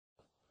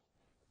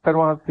پھر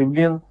وہاں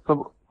سیولین سب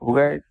ہو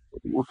گئے.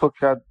 اس وقت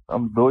شاید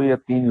ہم 2 یا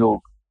 3 لوگ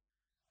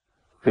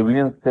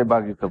سیولینس تھے,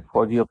 باقی سب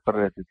فوجی افسر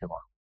رہتے تھے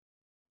وہاں.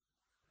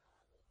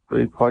 تو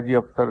ایک فوجی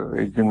افسر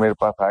ایک دن میرے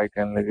پاس آئے,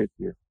 کہنے لگے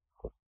کہ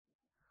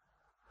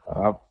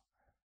آپ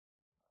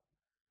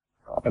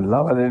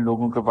اللہ والے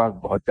لوگوں کے پاس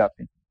بہت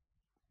جاتے ہیں,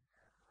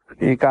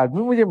 ایک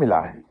آدمی مجھے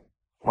ملا ہے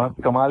وہاں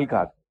کمال کا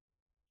آدمی.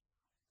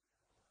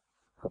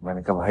 تو میں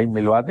نے کہا بھائی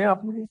ملوا دیں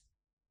آپ مجھے.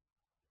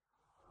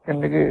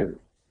 کہنے لگے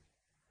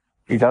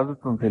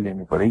اجازت تم سے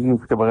لینی پڑے گی,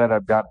 اس کے بغیر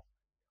آپ جان.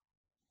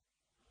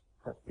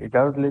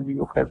 اجازت لے لی.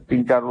 خیر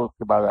 3-4 روز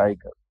کے بعد آئے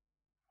کر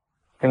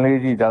کہنے لگے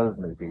جی اجازت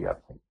مل گئی آپ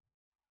سے.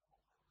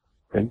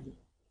 چلیے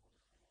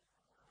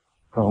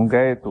تو ہم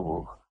گئے, تو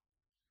وہ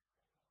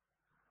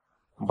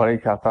بڑے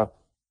شاہ صاحب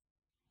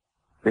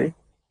تھے.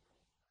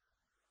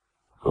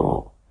 تو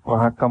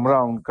وہاں کمرہ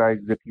ان کا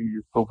ایگزیکٹلی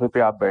جس صوفے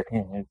پہ آپ بیٹھے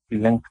ہیں اس کی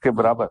لینتھ کے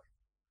برابر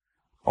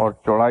اور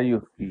چوڑائی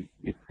اس کی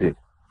اس سے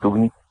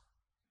دگنی.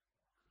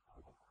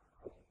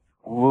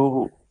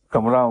 وہ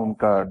کمرہ ان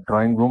کا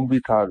ڈرائنگ روم بھی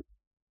تھا,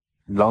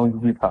 لاؤنج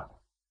بھی تھا,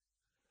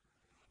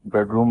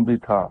 بیڈ روم بھی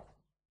تھا,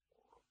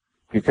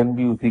 کچن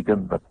بھی اسی کے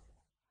اندر,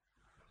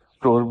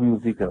 اسٹور بھی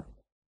اسی کے اندر.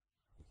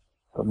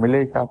 تو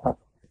ملے شاہ صاحب,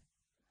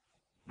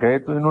 گئے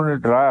تو انہوں نے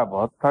ڈرایا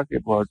بہت تھا کہ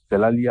بہت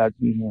جلالی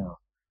آدمی ہیں,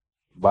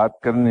 بات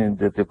کرنے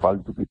دیتے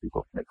فالتو کسی کو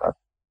اپنے ساتھ.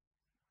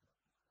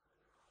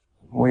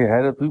 مجھے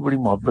حیرت ہوئی, بڑی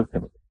محبت سے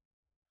ملے.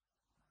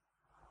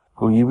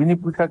 کوئی یہ بھی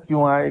نہیں پوچھا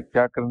کیوں آئے,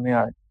 کیا کرنے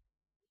آئے.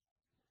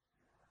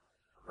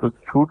 تو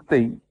چھوٹتے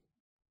ہی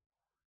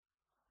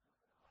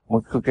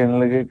مجھ سے کہنے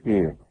لگے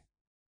کہ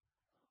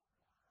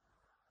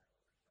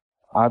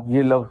آپ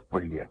یہ لفظ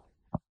پڑھیے.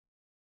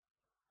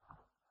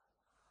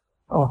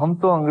 اور ہم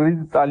تو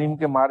انگریزی تعلیم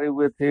کے مارے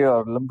ہوئے تھے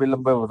اور لمبے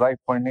لمبے وظائف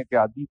پڑھنے کے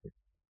عادی تھے.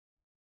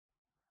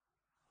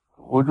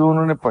 وہ جو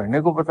انہوں نے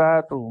پڑھنے کو بتایا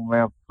تو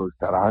میں اب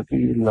سوچتا رہا کہ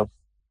یہ لفظ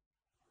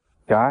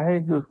کیا ہے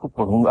جو اس کو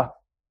پڑھوں گا.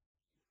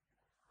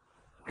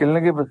 کہنے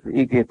لگے بس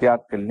ایک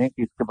احتیاط کر لیں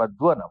کہ اس کے بعد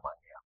دعا نہ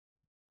مانگے آپ.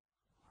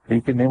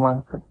 ٹھیک ہے, نہیں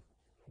مانگ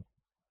سکتے.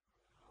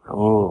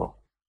 وہ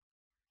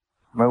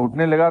میں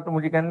اٹھنے لگا تو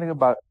مجھے کہنے لگے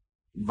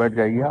بیٹھ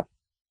جائیے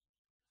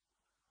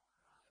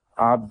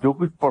آپ جو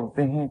کچھ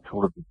پڑھتے ہیں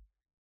چھوڑ دیں.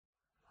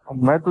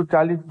 میں تو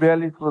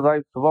 40-42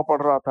 وظائف صبح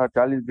پڑھ رہا تھا,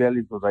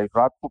 40-42 وظائف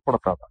رات کو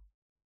پڑھتا تھا,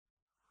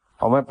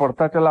 اور میں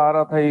پڑھتا چلا آ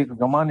رہا تھا ایک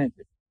زمانے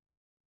سے.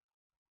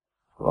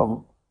 تو اب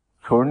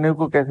چھوڑنے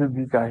کو کیسے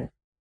دل چاہے.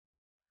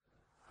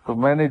 تو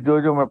میں نے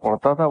جو میں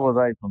پڑھتا تھا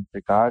وظائف ان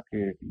سے کہا کہ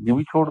یہ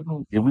بھی چھوڑ دوں,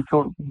 یہ بھی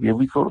چھوڑ دوں, یہ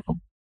بھی چھوڑ دوں.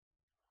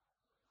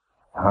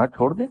 ہاں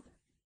چھوڑ دیں.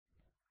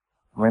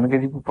 میں نے کہا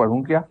جی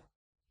پڑھوں کیا,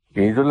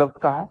 یہ جو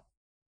لفظ کہا ہے.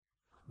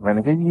 میں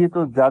نے کہا جی یہ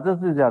تو زیادہ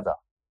سے زیادہ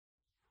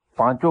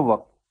 5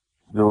 وقت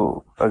جو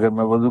اگر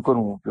میں وضو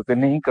کروں, کیونکہ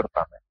نہیں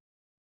کرتا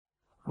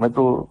میں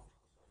تو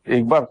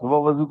ایک بار صبح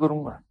وضو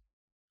کروں گا,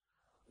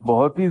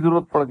 بہت ہی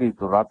ضرورت پڑ گئی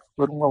تو رات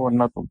کو کروں گا,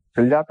 ورنہ تو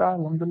چل جاتا ہے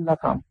الحمدللہ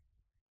کام.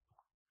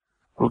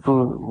 تو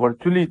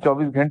ورچولی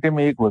 24 گھنٹے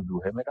میں ایک وضو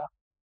ہے میرا.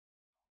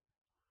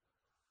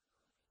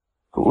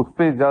 تو اس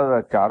پہ زیادہ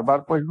 4 بار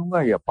پڑھ لوں گا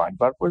یا 5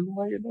 بار پڑھ لوں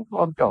گا, یہ نہیں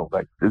اور کیا ہوگا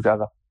اس سے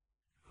زیادہ.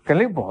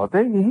 کہ بہت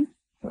ہے یہی.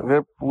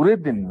 اگر پورے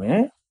دن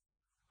میں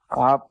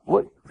آپ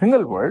وہ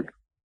سنگل ورڈ,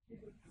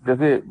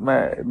 جیسے میں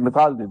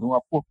مثال دے دوں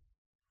آپ کو,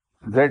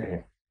 زیڈ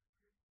ہے,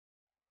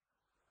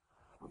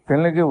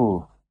 کہنے لگے وہ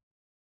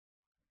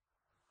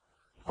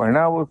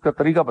پڑھنا, وہ اس کا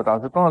طریقہ بتا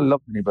سکتا ہوں,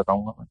 لفظ نہیں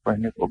بتاؤں گا میں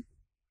پڑھنے کو.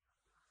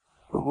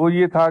 تو وہ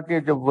یہ تھا کہ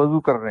جب وضو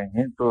کر رہے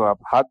ہیں تو آپ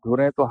ہاتھ دھو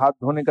رہے ہیں تو ہاتھ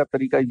دھونے کا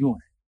طریقہ یوں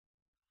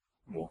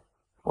ہے,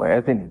 وہ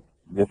ایسے نہیں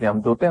جیسے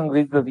ہم دھوتے ہیں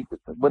انگریزی طریقے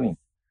سے بنی,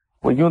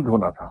 وہ یوں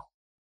دھونا تھا.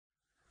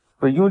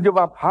 تو یوں جب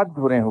آپ ہاتھ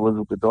دھو رہے ہیں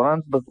وضو کے دوران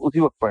بس اسی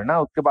وقت پڑھنا,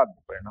 اس کے بعد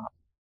نہیں پڑھنا.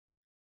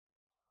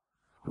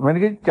 میں نے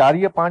کہا 4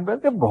 یا 5 بار,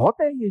 کہ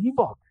بہت ہے, یہی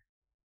بہت ہے.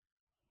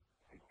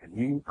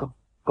 یہ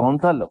کون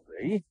سا لفظ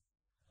ہے, یہ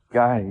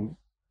کیا ہے. یہ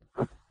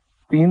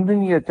 3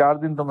 دن یا 4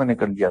 دن تو میں نے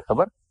کر لیا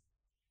صبر,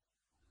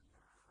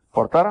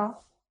 پڑھتا رہا.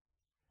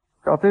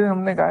 چوتھے دن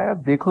ہم نے کہا یار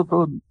دیکھو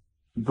تو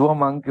دعا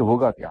مانگ کے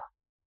ہوگا کیا.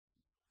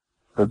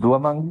 تو دعا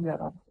مانگ لی جا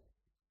رہا.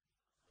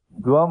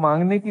 دعا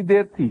مانگنے کی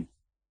دیر تھی,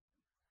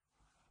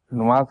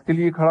 نماز کے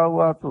لیے کھڑا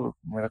ہوا تو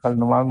میرا خیال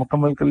نماز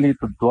مکمل کر لی,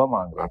 تو دعا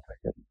مانگ رہا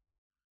تھا.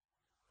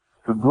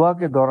 تو دعا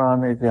کے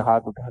دوران ایسے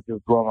ہاتھ اٹھا کے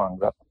دعا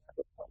مانگ رہا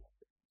تھا.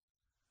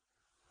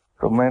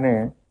 تو میں نے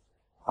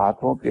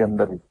ہاتھوں کے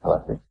اندر اس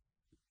طرح سے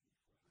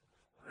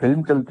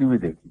فلم چلتی ہوئی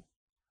دیکھی.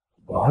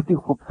 بہت ہی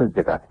خوبصورت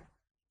جگہ تھی.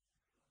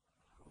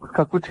 اس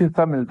کا کچھ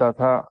حصہ ملتا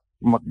تھا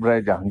مقبرہ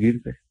جہانگیر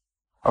سے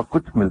اور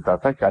کچھ ملتا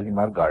تھا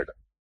شالیمار گارڈن.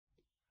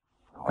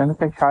 میں نے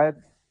کہا شاید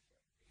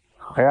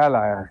خیال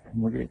آیا ہے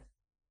مجھے,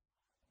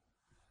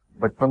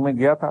 بچپن میں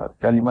گیا تھا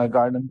شالیمار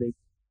گارڈن دیکھ,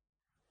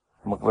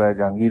 مقبرہ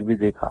جہانگیر بھی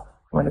دیکھا.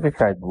 میں نے کہا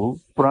شاید وہ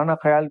پرانا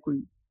خیال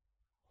کوئی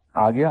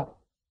آ گیا,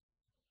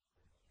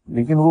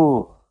 لیکن وہ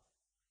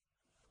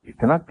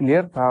اتنا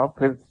کلیئر تھا.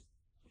 پھر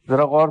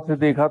ذرا غور سے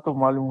دیکھا تو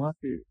معلوم ہوا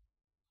کہ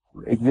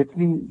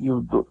ایگزیکٹلی یہ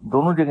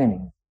دونوں جگہ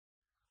نہیں,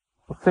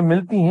 اس سے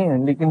ملتی ہیں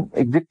لیکن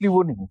ایگزیکٹلی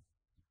وہ نہیں.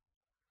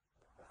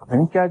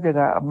 کیا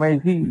جگہ. اب میں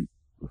اسی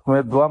اس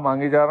میں دعا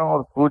مانگے جا رہا ہوں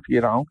اور سوچ یہ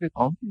رہا ہوں کہ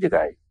کون سی جگہ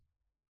ہے.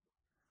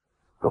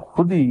 تو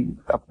خود ہی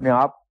اپنے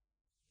آپ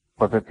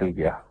پتہ چل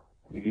گیا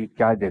کہ یہ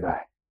کیا جگہ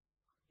ہے.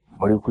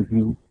 بڑی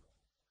خوشی ہوئی.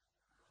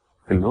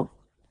 چلو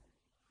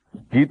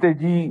جیتے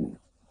جی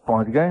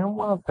پہنچ گئے ہم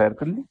وہاں, سیر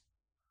کر لی.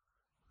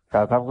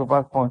 شاہ صاحب کے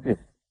پاس پہنچے,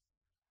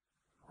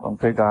 ان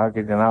سے کہا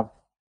کہ جناب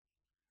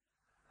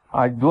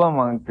آج دعا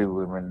مانگتے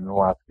ہوئے میں نے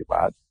نماز کے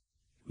بعد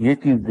یہ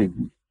چیز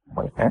دیکھی.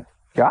 میں نے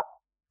کیا؟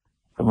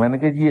 تو میں نے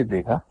کہا جی یہ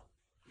دیکھا.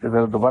 کہ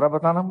ذرا دوبارہ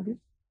بتانا مجھے.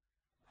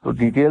 تو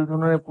ڈیٹیلز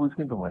انہوں نے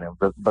پوچھی تو میں نے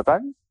بتا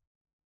دی.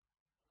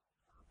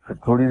 پھر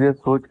تھوڑی دیر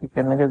سوچ کے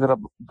کہنے لگے ذرا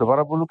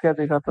دوبارہ بولو کیا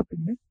دیکھا تھا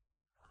تم نے.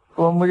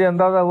 تو مجھے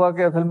اندازہ ہوا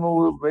کہ اصل میں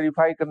وہ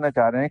ویریفائی کرنا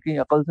چاہ رہے ہیں کہ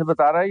عقل سے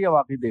بتا رہا ہے یا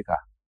واقعی دیکھا.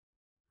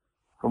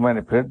 تو میں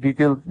نے پھر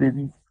ڈیٹیلز دے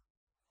دی.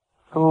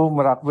 تو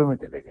مراقبے میں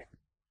چلے گئے.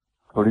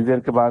 تھوڑی دیر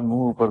کے بعد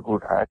منہ اوپر کو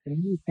اٹھایا کہ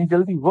نہیں اتنی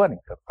جلدی ہوا نہیں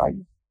کرتا,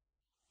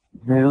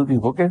 اتنی جلدی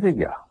ہو کیسے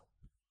گیا.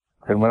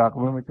 پھر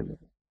مراقبے میں چلے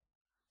گئے.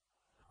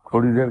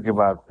 تھوڑی دیر کے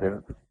بعد پھر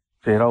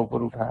چہرہ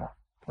اوپر اٹھایا.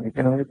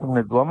 لیکن مجھے تم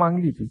نے دعا مانگ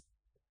لی تھی.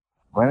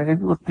 میں نے کہا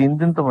جی وہ 3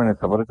 دن تو میں نے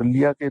صبر کر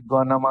لیا کہ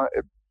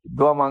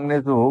دعا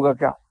مانگنے سے ہوگا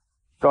کیا.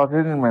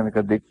 چوتھے دن میں نے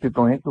کہا دیکھتے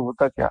تو ہیں کہ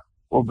ہوتا کیا.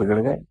 وہ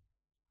بگڑ گئے.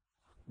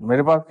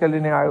 میرے پاس کیا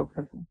لینے آئے ہو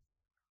پھر تم,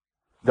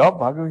 جاؤ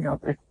بھاگو یہاں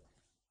سے.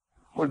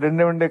 وہ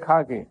ڈنڈے ونڈے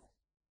کھا کے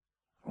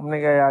ہم نے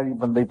کہا یار یہ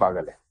بندہ ہی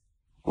پاگل ہے.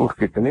 اٹھ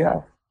کے چلے آئے.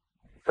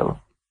 چلو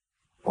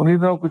انہیں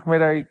دنوں کچھ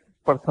میرا ایک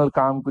پرسنل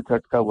کام کچھ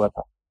اٹکا ہوا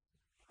تھا,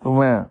 تو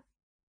میں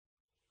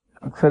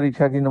اکثر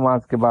عشاء کی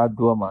نماز کے بعد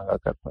دعا مانگا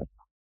کرتا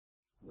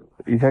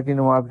تھا. عشاء کی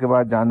نماز کے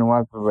بعد جہاں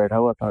نماز پہ بیٹھا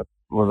ہوا تھا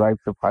وظائف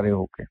سے فارغ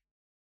ہو کے,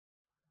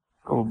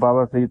 تو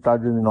بابا سید تاج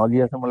الدین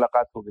اولیاء سے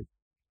ملاقات ہو گئی.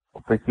 وہ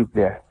تشریف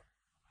لے آئے.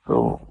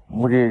 تو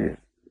مجھے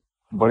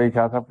بڑے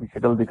شاہ صاحب کی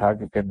شکل دکھا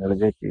کے کہنے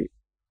لگے کہ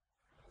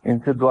ان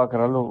سے دعا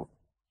کرا لو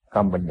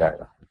کام بن جائے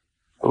گا.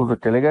 تو وہ تو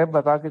چلے گئے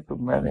بتا کے. تو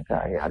میں نے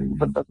کہا یار یہ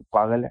بندہ تو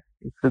پاگل ہے,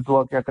 اس سے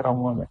دعا کیا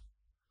کراؤں گا میں.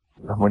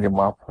 مجھے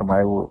معاف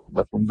فرمائے, وہ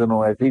بس ان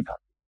دنوں ایسے ہی تھا.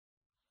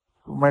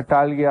 تو میں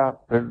ٹال گیا.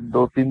 پھر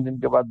 2-3 دن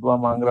کے بعد دعا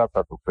مانگ رہا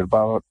تھا تو پھر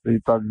بابا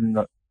سید تاج الدین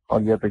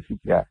اولیاء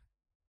تشریف لے آئے.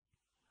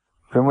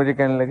 پھر مجھے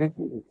کہنے لگے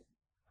کہ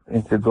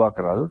ان سے دعا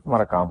کرا دو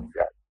تمہارا کام ہو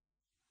جائے گا.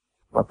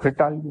 اور پھر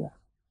ٹال دیا.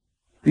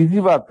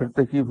 تیسری بار پھر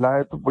تشریف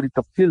لائے تو بڑی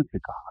تفصیل سے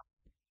کہا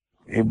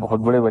یہ بہت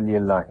بڑے ولی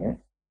اللہ ہیں,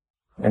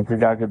 ان سے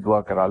جا کے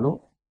دعا کرا لو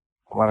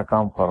ہمارا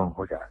کام فوراً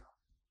ہو جائے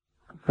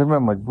گا. پھر میں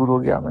مجبور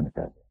ہو گیا. میں نے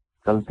کہا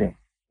چلتے ہیں.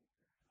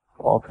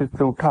 آفس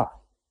سے اٹھا,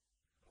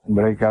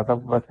 بڑے شاہ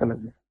صاحب کے پاس چلا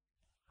گیا.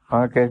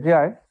 ہاں کیسے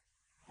آئے؟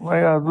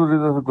 میں حضور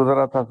ادھر سے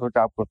گزرا تھا,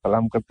 سوچا آپ کو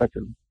سلام کرتا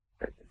چلوں.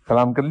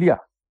 سلام کر لیا؟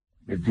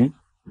 جی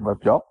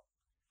بس جاؤ.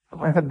 تو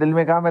میں دل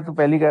میں کہا میں تو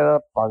پہلی کہہ رہا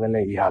پاگل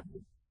ہے یہ آدمی.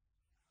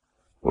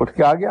 اٹھ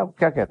کے آ گیا. اب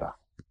کیا کہتا,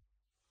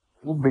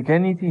 وہ بے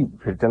نہیں تھی.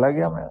 پھر چلا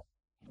گیا میں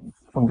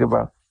ان کے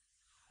پاس.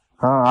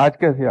 ہاں آج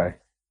کیسے آئے؟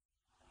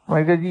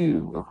 میں کہا جی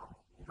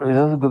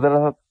ادھر سے گزرا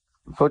تھا,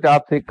 سوچا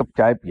آپ سے ایک کپ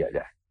چائے پیا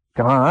جائے.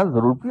 کہ ہاں ہاں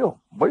ضرور پیو.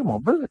 بڑی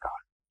محبت سے کہا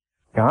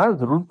کہ ہاں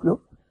ضرور پیو,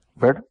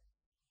 بیٹھ.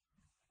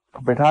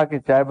 بیٹھا کے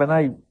چائے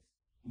بنائی,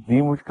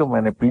 دی مجھ کو,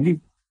 میں نے پی لی.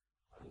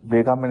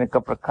 دیکھا میں نے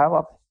کپ رکھا ہے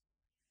واپس,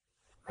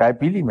 چائے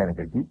پی لی. میں نے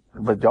کہا جی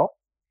بس جاؤ,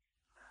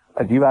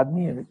 عجیب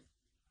آدمی ہے.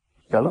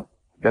 چلو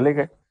چلے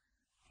گئے.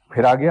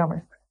 پھر آ گیا میں.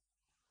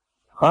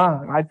 ہاں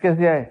آج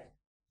کیسے آئے؟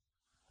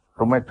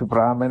 تو میں چپ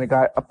رہا. میں نے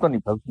کہا اب تو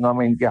نہیں پھنسوں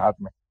میں ان کے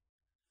ہاتھ میں.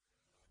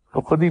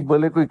 تو خود ہی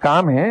بولے کوئی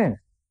کام ہے؟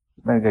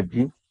 میں نے کہا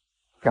جی.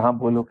 کہاں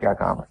بولو کیا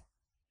کام ہے.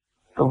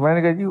 تو میں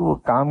نے کہا جی وہ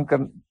کام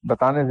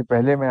بتانے سے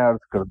پہلے میں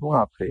عرض کر دوں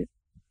آپ سے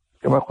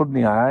کہ میں خود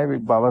نہیں آیا.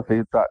 ایک بابا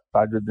سید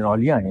تاج الدین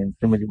اولیاء ہیں, ان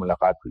سے میری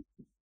ملاقات ہوئی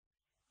تھی,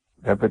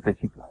 گھر پہ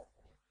تشریف لائے.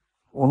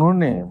 انہوں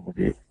نے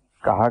مجھے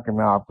کہا کہ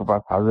میں آپ کے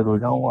پاس حاضر ہو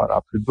جاؤں اور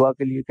آپ سے دعا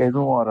کے لیے کہہ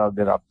دوں, اور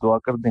اگر آپ دعا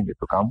کر دیں گے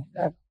تو کام ہو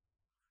جائے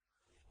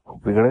گا.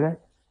 بگڑ گئے.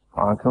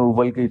 آنکھیں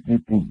ابل کے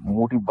اتنی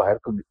موٹی باہر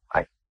تو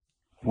آئی.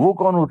 وہ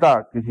کون ہوتا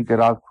کسی کے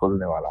راز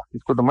کھولنے والا,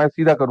 اس کو تو میں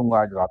سیدھا کروں گا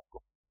آج رات کو.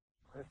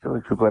 تو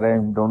شکر ہے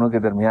ان دونوں کے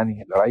درمیان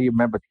ہی لڑائی,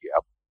 میں بچ گیا.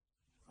 اب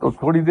تو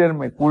تھوڑی دیر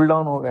میں کول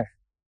ڈاؤن ہو گئے.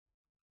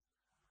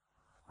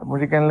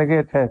 مجھے کہنے لگے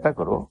اچھا ایسا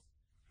کرو,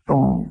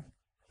 تم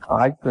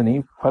آج تو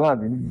نہیں فلاں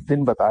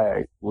دن بتایا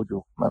ہے وہ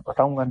جو میں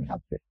بتاؤں گا نہیں آپ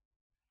سے,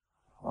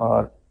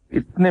 اور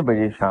اتنے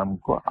بجے شام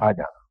کو آ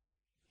جانا,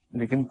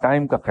 لیکن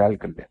ٹائم کا خیال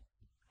کر لیں.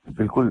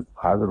 بالکل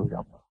حاضر ہو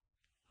جاؤں گا.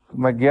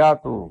 میں گیا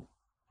تو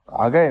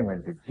آ گئے. میں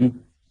نے جی.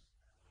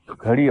 تو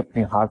گھڑی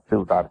اپنے ہاتھ سے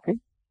اتار کے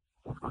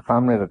اس کو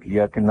سامنے رکھ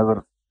لیا کہ نظر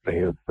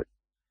رہے اس پہ.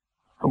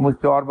 تو مجھ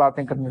سے اور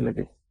باتیں کرنے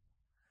لگے.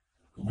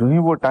 جو ہی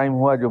وہ ٹائم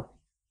ہوا جو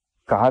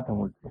کہا تھا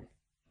مجھ سے,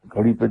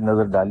 گھڑی پہ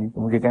نظر ڈالی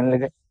تو مجھے کہنے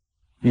لگے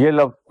یہ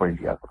لفظ پڑھ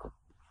لیا کرو.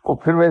 وہ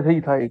پھر ویسے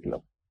ہی تھا ایک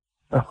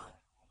لفظ.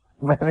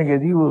 میں نے کہا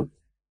جی وہ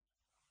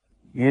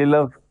یہ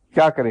لفظ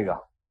کیا کرے گا؟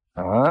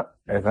 ہاں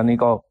ایسا نہیں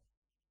کہو.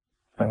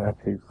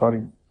 سوری.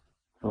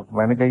 تو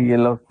میں نے کہا یہ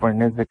لفظ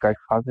پڑھنے سے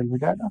کشف حاصل ہو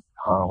جائے گا؟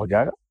 ہاں ہو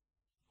جائے گا.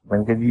 میں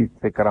نے کہا جی اس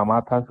سے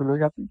کرامات حاصل ہو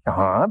جاتی؟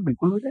 ہاں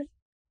بالکل ہو جائے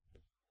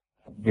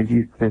گی. جی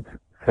اس سے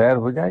سیر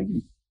ہو جائے گی؟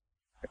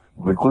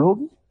 بالکل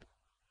ہوگی.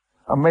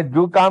 اب میں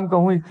جو کام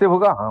کہوں اس سے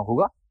ہوگا؟ ہاں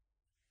ہوگا.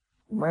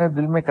 میں نے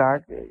دل میں کہا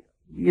کہ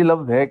یہ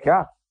لفظ ہے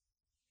کیا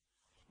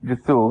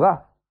جس سے ہوگا؟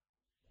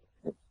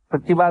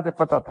 سچی بات ہے،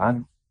 پتا تھا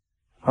نہیں.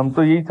 ہم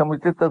تو یہی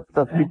سمجھتے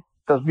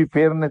تسبیح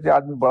پھیرنے سے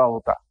آدمی بڑا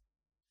ہوتا.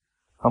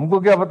 ہم کو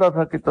کیا پتا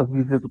تھا کہ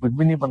تسبیح سے تو کچھ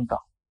بھی نہیں بنتا.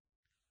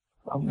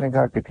 ہم نے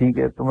کہا کہ ٹھیک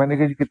ہے. تو میں نے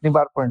کہا جی کتنی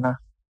بار پڑھنا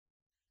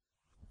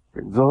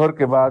ہے؟ ظہر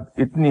کے بعد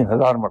اتنی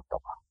 1000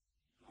 مرتبہ،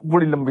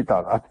 بڑی لمبی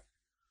تعداد.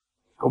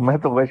 تو میں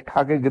تو ویش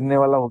کھا کے گرنے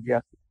والا ہو گیا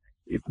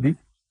اتنی.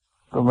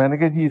 تو میں نے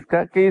کہا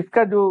جی اس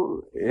کا جو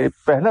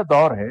پہلا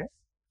دور ہے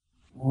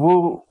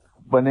وہ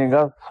بنے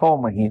گا 100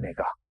 مہینے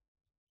کا.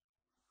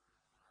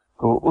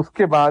 تو اس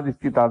کے بعد اس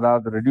کی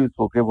تعداد ریڈیوس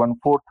ہو کے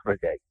 1/4 رہ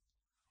جائے گی.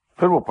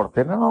 پھر وہ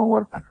پڑھتے رہنا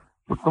اوور تک،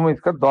 تو تم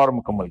اس کا دور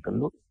مکمل کر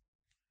لو.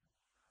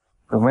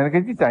 تو میں نے کہا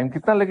جی ٹائم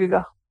کتنا لگے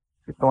گا؟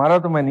 کہ تمہارا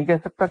تو میں نہیں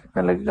کہہ سکتا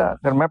کتنا لگے گا،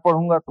 اگر میں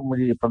پڑھوں گا تو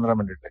مجھے یہ 15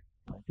 منٹ لگے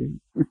گا.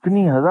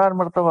 اتنی 1000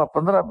 مرتبہ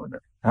 15 منٹ؟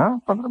 ہاں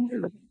 15 منٹ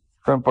لگے.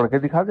 تو میں پڑھ کے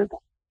دکھا دیتا.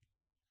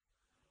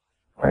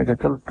 میں نے کہا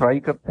چلو ٹرائی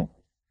کرتے ہیں.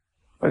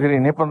 اگر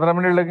انہیں 15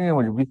 منٹ لگیں گے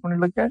مجھے 20 منٹ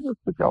لگ جائیں گے،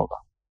 اس پہ کیا ہوگا.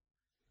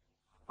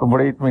 تو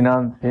بڑے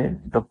اطمینان سے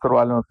دفتر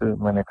والوں سے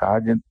میں نے کہا،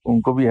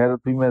 ان کو بھی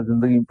حیرت ہوئی. میں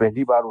زندگی میں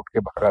پہلی بار اٹھ کے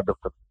بھاگا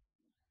دفتر.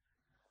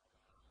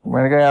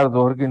 میں نے کہا یار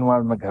ظہر کی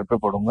نماز میں گھر پہ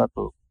پڑھوں گا،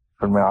 تو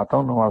پھر میں آتا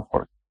ہوں نماز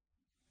پڑھ.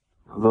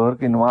 ظہر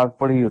کی نماز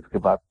پڑھی، اس کے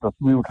بعد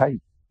تسبیح اٹھائی،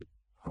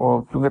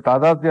 اور چونکہ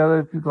تعداد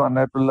زیادہ تھی تو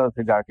عنایت اللہ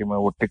سے جا کے میں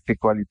وہ ٹک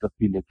ٹک والی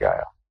تسبیح لے کے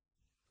آیا،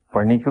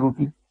 پڑھنی شروع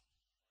کی.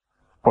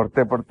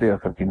 پڑھتے پڑھتے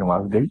عصر کی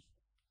نماز گئی.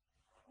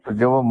 تو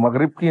جب وہ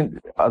مغرب کی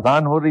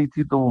اذان ہو رہی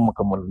تھی تو وہ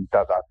مکمل ہوئی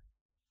تعداد.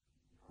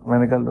 میں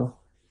نے کہا لو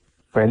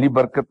پہلی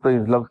برکت تو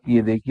اس لفظ کی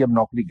یہ دیکھی، اب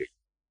نوکری گئی.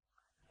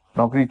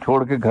 نوکری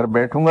چھوڑ کے گھر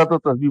بیٹھوں گا تو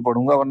تسبیح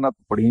پڑھوں گا، ورنہ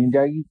تو پڑھی نہیں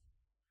جائے گی.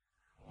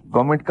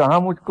 گورنمنٹ کہاں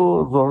مجھ کو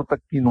ظہر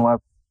تک کی نماز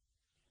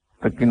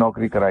تک کی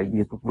نوکری کرائے گی،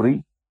 یہ تو پوری.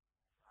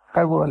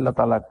 خیر وہ اللہ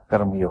تعالیٰ کا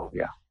کرم یہ ہو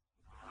گیا،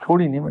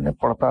 چھوڑی نہیں. میں نے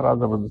پڑھتا رہا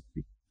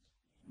زبردستی.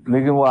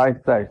 لیکن وہ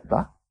آہستہ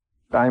آہستہ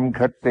ٹائم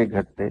گھٹتے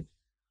گھٹتے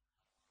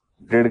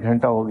 1.5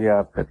 گھنٹہ ہو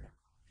گیا، پھر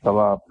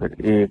سوا، پھر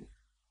 1،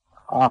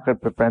 آخر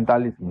پہ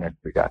 45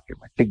 منٹ پہ جا کے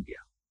میں ٹک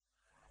گیا.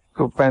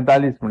 تو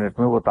 45 منٹ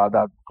میں وہ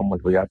تعداد مکمل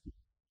ہو جاتی.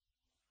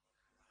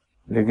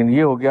 لیکن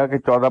یہ ہو گیا کہ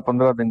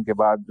 14-15 دن کے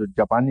بعد جو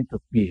جاپانی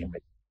تسبیح ہے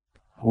میری،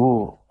 وہ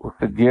اس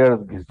سے گیئر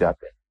گھس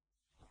جاتے ہیں.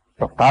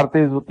 رفتار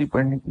تیز ہوتی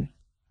پڑھنے کی،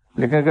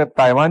 لیکن اگر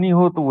تائیوانی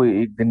ہو تو وہ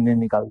 1 دن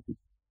نہیں نکالتی،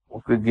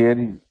 اس کے گیئر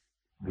ہی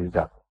گھس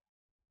جاتے.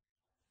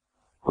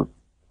 تو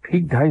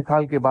ٹھیک 2.5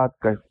 سال کے بعد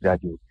کشف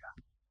جاری ہو گیا.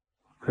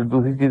 پھر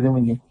دوسری چیزیں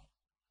ملی.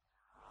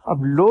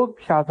 اب لوگ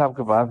شاہ صاحب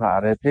کے پاس آ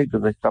رہے تھے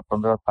گزشتہ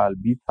 15 سال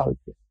 20 سال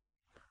سے.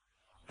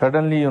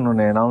 سڈنلی انہوں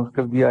نے اناؤنس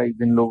کر دیا ایک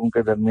دن لوگوں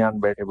کے درمیان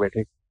بیٹھے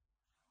بیٹھے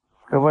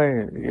کہ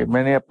بھائی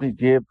میں نے اپنی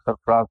جیب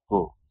سرفراز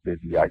کو دے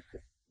دی آج سے.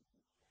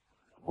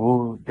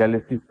 وہ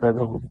جیلسی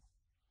پیدا ہو گئی.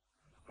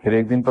 پھر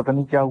ایک دن پتہ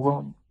نہیں کیا ہوا،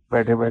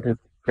 بیٹھے بیٹھے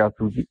کیا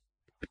سوچی،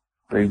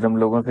 تو ایک دم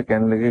لوگوں سے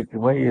کہنے لگے کہ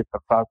بھائی یہ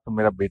سرفراز تو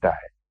میرا بیٹا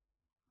ہے.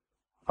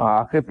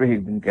 آخر پہ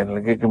ایک دن کہنے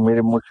لگے کہ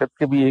میرے مرشد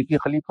کے بھی ایک ہی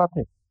خلیفہ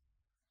تھے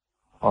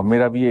اور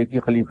میرا بھی ایک ہی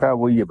خلیفہ ہے،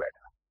 وہ یہ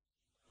بیٹا.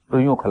 تو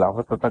یوں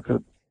خلافت عطا کر.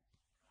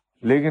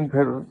 لیکن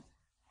پھر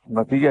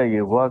نتیجہ یہ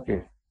ہوا کہ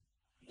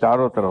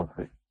چاروں طرف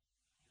سے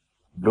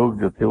لوگ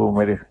جو تھے وہ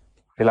میرے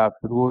خلاف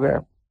شروع ہو گئے.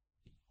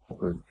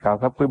 شاہ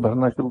صاحب کو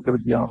بھرنا شروع کر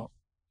دیا.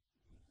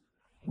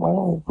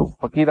 تو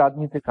فقیر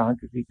آدمی تھے، کہاں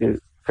کسی کے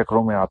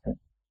چکروں میں آتے ہیں.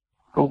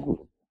 تو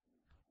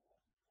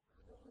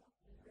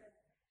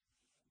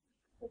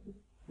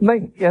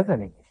نہیں ایسا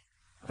نہیں،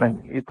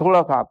 یہ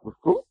تھوڑا سا آپ اس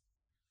کو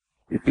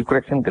اس کی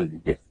کریکشن کر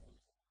لیجیے.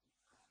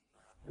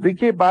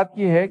 دیکھیے بات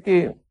یہ ہے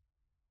کہ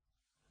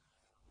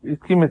اس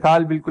کی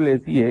مثال بالکل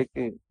ایسی ہے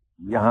کہ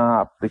یہاں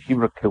آپ تشریف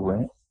رکھے ہوئے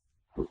ہیں،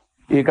 تو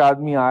ایک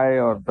آدمی آئے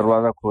اور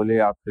دروازہ کھولے،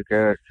 آپ سے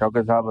کہے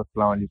شوکت صاحب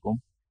السلام علیکم،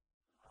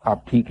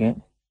 آپ ٹھیک ہیں؟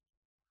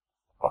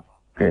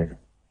 کہ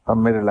اب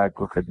میرے لائق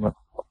کو خدمت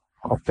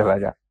اور چلا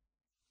جائے.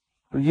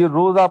 تو یہ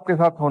روز آپ کے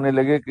ساتھ ہونے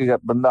لگے کہ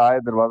بندہ آئے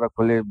دروازہ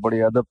کھولے،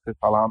 بڑے ادب سے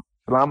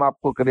سلام آپ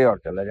کو کرے اور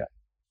چلا جائے.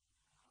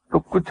 تو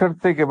کچھ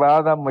عرصے کے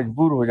بعد آپ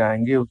مجبور ہو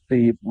جائیں گے اس سے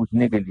یہ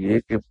پوچھنے کے لیے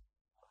کہ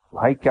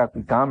بھائی کیا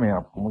کوئی کام ہے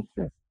آپ کو مجھ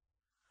سے؟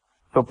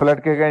 تو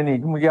پلٹ کے گئے نہیں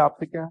کہ مجھے آپ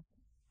سے کیا،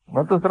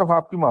 میں تو صرف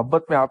آپ کی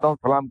محبت میں آتا ہوں،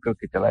 سلام کر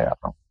کے چلا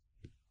جاتا ہوں.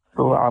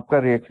 تو آپ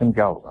کا ریئیکشن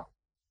کیا ہوگا؟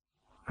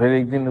 پھر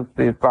ایک دن اس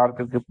سے اصرار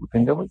کر کے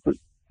پوچھیں گے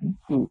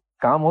بھائی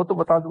کام ہو تو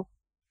بتا دو.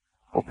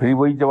 اور پھر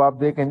وہی جواب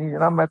دے کہ نہیں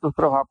جناب میں تو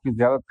صرف آپ کی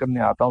زیارت کرنے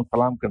آتا ہوں،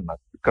 سلام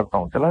کرتا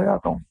ہوں چلا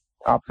جاتا ہوں،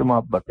 آپ سے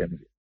محبت ہے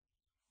مجھے.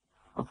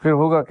 تو پھر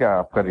ہوگا کیا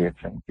آپ کا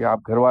ریئیکشن؟ کہ آپ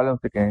گھر والوں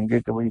سے کہیں گے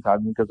کہ بھائی اس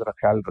آدمی کا ذرا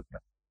خیال رکھنا،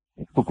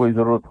 اس کو کوئی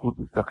ضرورت ہو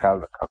تو اس کا خیال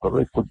رکھا کرو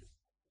اس کو.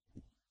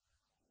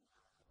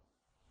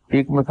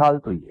 ایک مثال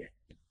تو یہ ہے.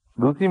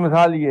 دوسری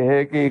مثال یہ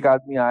ہے کہ ایک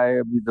آدمی آئے،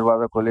 ابھی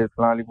دروازہ کھولے،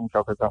 السلام علیکم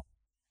شوکت صاحب.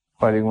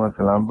 وعلیکم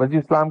السلام. بس جی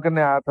اسلام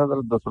کرنے آیا تھا،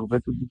 ذرا 10 روپے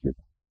تو دیجیے.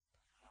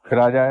 پھر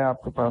آ جائے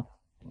آپ کے پاس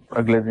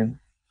اگلے دن،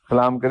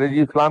 سلام کرے،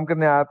 جی اسلام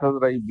کرنے آیا تھا،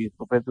 ذرا 20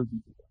 روپے تو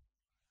دیجیے.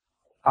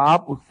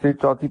 آپ اس سے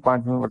چوتھی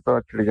 5ویں مرتبہ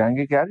چڑھ جائیں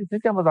گے کہ یار اس نے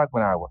کیا مذاق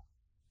بنایا ہوا،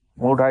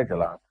 وہ اٹھائے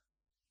چلا.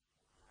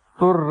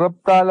 تو رب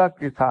تعالیٰ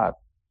کے ساتھ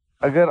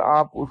اگر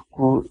آپ اس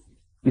کو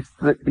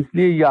اس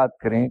لیے یاد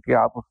کریں کہ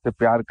آپ اس سے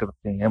پیار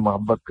کرتے ہیں،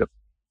 محبت کرتے ہیں،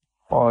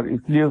 اور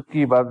اس لیے اس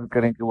کی عبادت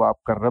کریں کہ وہ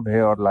آپ کا رب ہے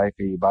اور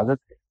لائق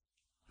عبادت ہے،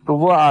 تو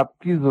وہ آپ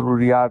کی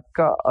ضروریات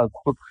کا از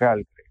خود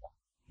خیال کرے گا۔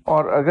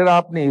 اور اگر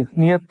آپ نے اس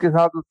نیت کے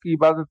ساتھ اس کی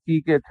عبادت کی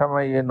کہ اچھا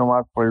میں یہ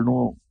نماز پڑھ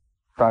لوں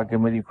تاکہ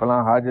میری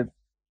فلاں حاجت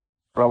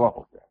روا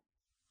ہو جائے،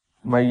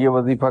 میں یہ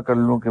وظیفہ کر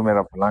لوں کہ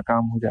میرا فلاں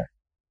کام ہو جائے،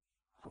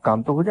 تو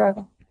کام تو ہو جائے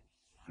گا،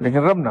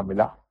 لیکن رب نہ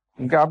ملا،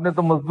 کیونکہ آپ نے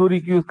تو مزدوری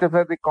کی، اس کے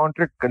ساتھ ایک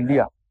کانٹریکٹ کر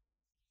لیا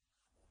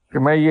کہ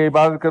میں یہ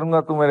عبادت کروں گا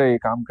تو میرا یہ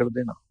کام کر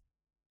دینا۔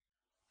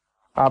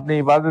 آپ نے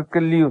عبادت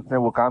کر لی، اس نے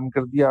وہ کام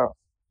کر دیا،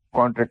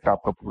 کانٹریکٹ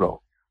آپ کا پورا ہو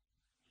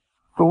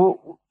گیا۔ تو وہ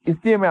اس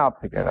لیے میں آپ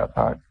سے کہہ رہا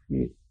تھا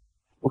کہ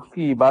اس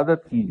کی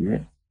عبادت کیجیے،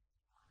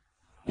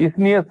 اس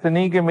نیت سے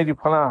نہیں کہ میری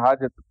فلاں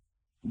حاجت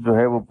جو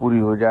ہے وہ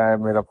پوری ہو جائے،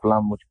 میرا فلاں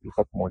مشکل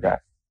ختم ہو جائے،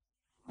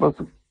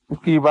 بس اس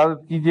کی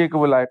عبادت کیجیے کہ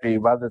وہ لائق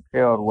عبادت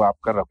ہے اور وہ آپ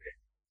کا رب ہے،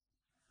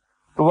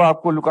 تو وہ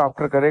آپ کو لک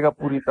آفٹر کرے گا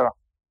پوری طرح۔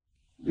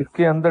 اس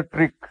کے اندر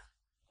ٹرک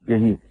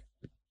یہی ہے۔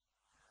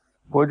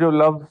 وہ جو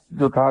لفظ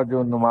جو تھا،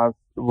 جو نماز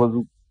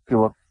وضو کے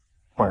وقت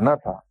پڑھنا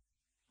تھا،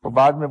 تو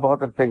بعد میں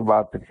بہت عرصے کے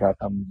بعد پھر کیا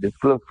تھا، ہم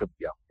ڈسکلوز کر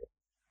دیا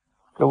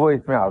تو وہ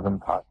اس میں اعظم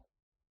تھا۔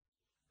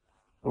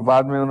 تو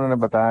بعد میں انہوں نے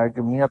بتایا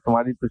کہ میاں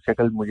تمہاری تو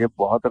شکل مجھے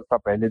بہت عرصہ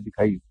پہلے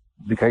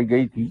دکھائی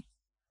گئی تھی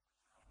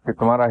کہ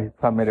تمہارا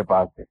حصہ میرے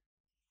پاس ہے،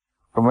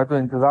 تو میں تو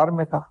انتظار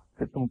میں تھا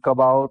کہ تم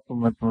کب آؤ، تو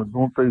میں تمہیں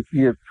دوں، تو اس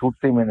لیے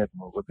چھوٹتے ہی میں نے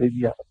تم کو دے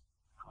دیا،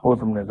 وہ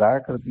تم نے ضائع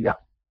کر دیا۔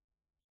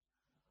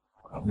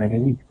 میں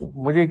نے کہا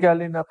مجھے کیا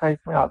لینا تھا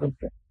اس میں اعظم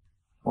سے،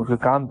 مجھے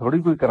کام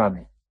تھوڑی کوئی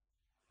کرانے،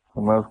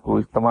 تو میں اس کو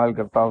استعمال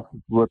کرتا، اس کی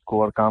قوت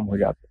کو، اور کام ہو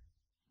جاتے۔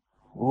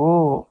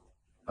 وہ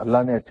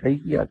اللہ نے اچھا ہی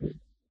کیا کہ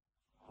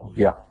ہو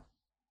گیا۔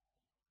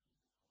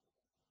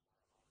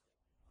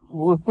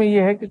 وہ اس میں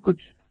یہ ہے کہ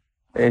کچھ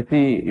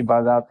ایسی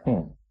عبادات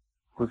ہیں،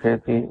 کچھ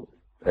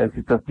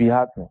ایسی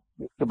تسبیحات ہیں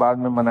اس کے بعد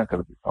میں منع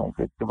کر دیتا ہوں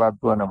کہ اس کے بعد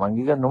دعا نہ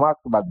مانگی گا، نماز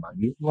کے بعد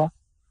مانگیے دعا،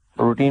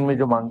 روٹین میں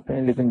جو مانگتے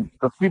ہیں، لیکن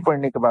تسبیح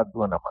پڑھنے کے بعد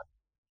دعا نہ مانگی۔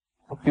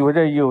 اس کی وجہ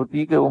یہ ہوتی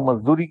ہے کہ وہ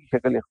مزدوری کی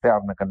شکل اختیار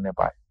نہ کرنے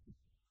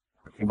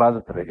پائے،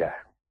 عبادت رہ جائے۔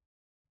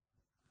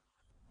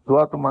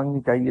 دعا تو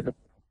مانگنی چاہیے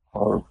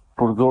اور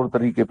پرزور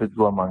طریقے پہ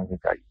دعا مانگنی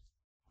چاہیے۔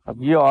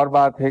 اب یہ اور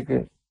بات ہے کہ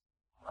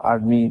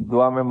آدمی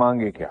دعا میں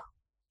مانگے کیا،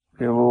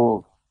 کہ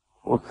وہ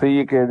اس سے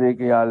یہ کہہ دے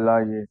کہ یا اللہ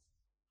یہ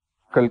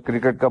کل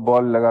کرکٹ کا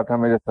بال لگا تھا،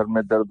 میرے سر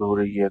میں درد ہو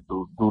رہی ہے،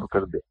 دور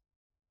کر دے،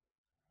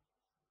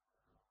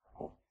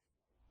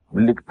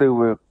 لکھتے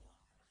ہوئے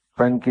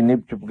پین کی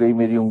نب چپ گئی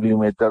میری انگلی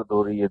میں، درد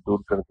ہو رہی ہے، دور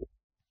کر دے۔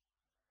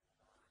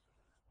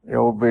 یا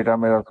وہ بیٹا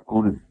میرا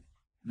اسکول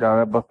جا رہا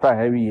ہے، بستہ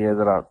ہیوی ہے،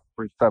 ذرا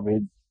فرشتہ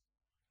بھیج،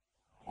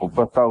 وہ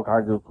بستہ اٹھا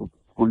کے اس کو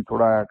اسکول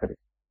چھوڑایا کرے۔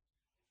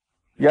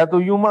 یا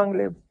تو یوں مانگ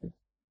لے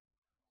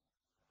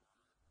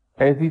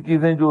ایسی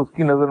چیزیں جو اس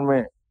کی نظر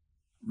میں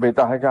بے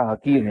تحاشا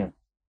حقیر ہیں،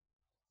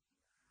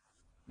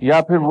 یا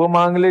پھر وہ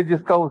مانگ لے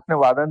جس کا اس نے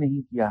وعدہ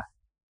نہیں کیا ہے،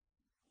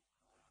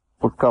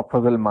 اس کا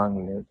فضل مانگ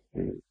لے،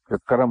 اس کا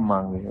کرم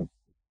مانگ لے،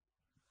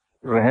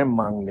 رحم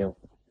مانگ لے،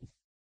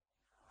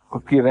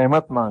 اس کی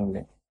رحمت مانگ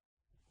لے،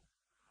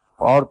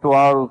 اور تو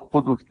اور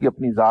خود اس کی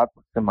اپنی ذات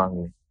اس سے مانگ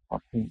لے۔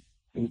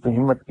 یہ تو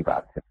ہمت کی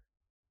بات ہے۔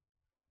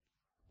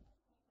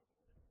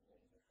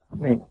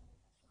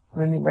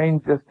 نہیں، میں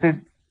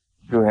انٹرسٹڈ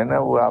جو ہے نا،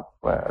 وہ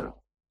آپ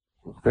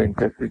اس کا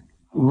انٹرسٹڈ،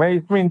 میں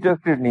اس میں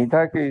انٹرسٹڈ نہیں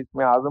تھا کہ اس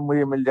میں اعظم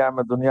مجھے مل جائے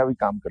میں دنیاوی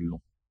کام کر لوں،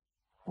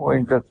 وہ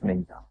انٹرسٹ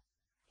نہیں تھا،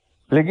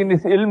 لیکن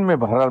اس علم میں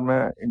بہرحال میں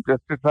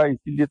انٹرسٹڈ تھا،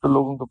 اسی لیے تو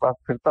لوگوں کے پاس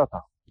پھرتا تھا۔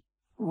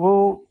 وہ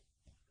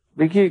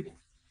دیکھیے،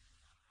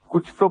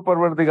 کچھ تو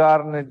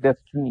پروردگار نے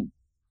ڈیسٹنی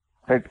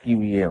سیٹ کی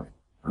ہوئی ہے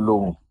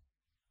لوگوں،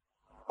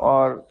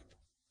 اور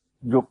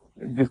جو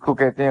جس کو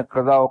کہتے ہیں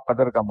قضاء و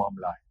قدر کا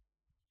معاملہ ہے۔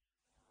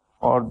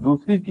 اور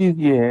دوسری چیز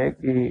یہ ہے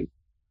کہ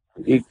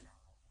ایک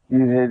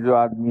چیز ہے جو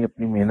آدمی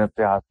اپنی محنت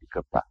سے حاصل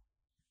کرتا ہے،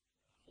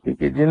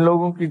 ٹھیک ہے، جن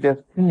لوگوں کی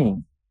ڈیسٹنی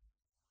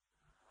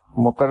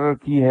مقرر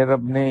کی ہے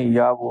رب نے،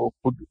 یا وہ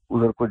خود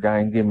ادھر کو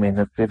جائیں گے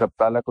محنت سے، رب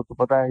تعالیٰ کو تو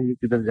پتا ہے یہ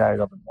کدھر جائے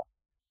گا بندہ،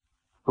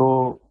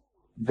 تو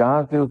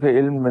جہاں سے اسے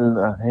علم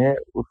ملنا ہے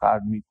اس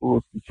آدمی کو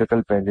اس کی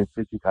شکل پہلے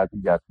سے سکھا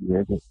دی جاتی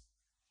ہے کہ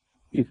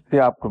اس سے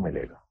آپ کو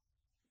ملے گا۔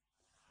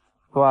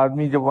 تو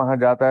آدمی جب وہاں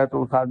جاتا ہے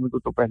تو اس آدمی کو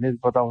تو پہلے سے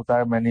پتا ہوتا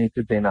ہے میں نے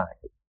اسے دینا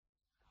ہے،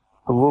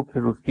 تو وہ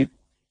پھر اس کی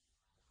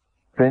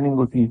ٹریننگ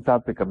اسی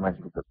حساب سے کرنا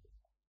شروع کرتے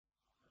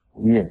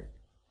ہیں۔ یہ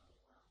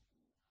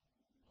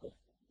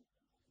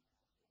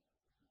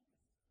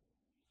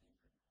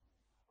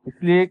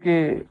اس لیے کہ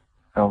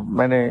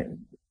میں نے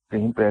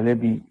کہیں پہلے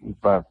بھی ایک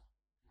بار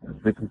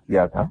ذکر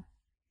کیا تھا،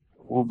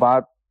 وہ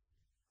بات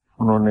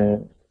انہوں نے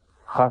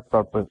خاص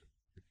طور پر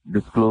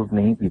ڈسکلوز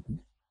نہیں کی تھی،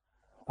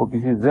 وہ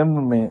کسی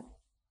ضمن میں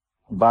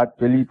بات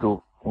چلی تو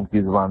ان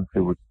کی زبان سے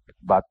وہ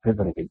بات پھر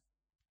رہ گئی۔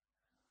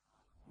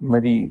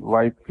 میری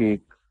وائف کے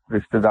ایک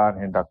رشتہ دار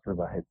ہیں ڈاکٹر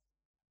واحد،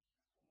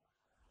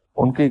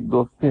 ان کے ایک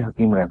دوست تھے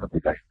حکیم رحمت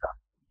اللہ کا،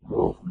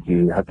 جو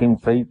یہ حکیم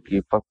سعید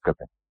کی فخر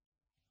کرتے ہیں،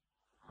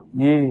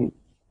 یہ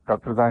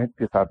ڈاکٹر زاہد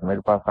کے ساتھ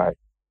میرے پاس آئے،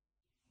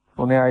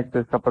 انہیں آہستہ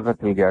آہستہ پتہ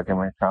چل گیا کہ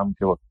میں شام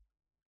کے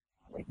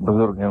وقت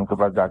बुजुर्ग हैं, उनके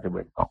पास जाके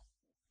बैठता हूँ।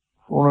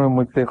 उन्होंने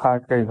मुझसे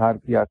खास का इजहार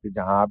किया कि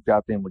जहाँ आप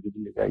जाते हैं मुझे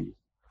भी ले जाइए,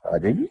 आ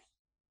जाइए।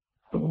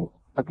 तो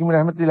हकीम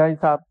रहमतुल्लाह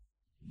साहब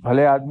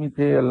भले आदमी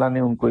थे, अल्लाह ने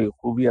उनको एक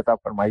खूबी अता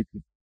फरमाई थी,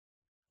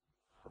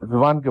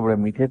 जुबान के बड़े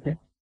मीठे थे,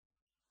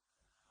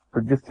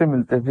 तो जिससे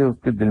मिलते थे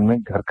उसके दिल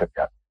में घर कर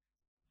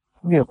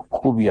जाते, ये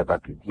खूबी अता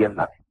की थी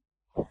अल्लाह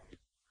ने।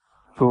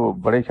 तो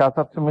बड़े शाह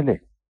साहब से मिले,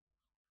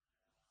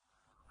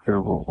 फिर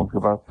वो उनके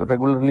पास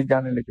रेगुलरली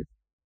जाने लगे,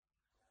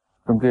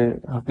 क्योंकि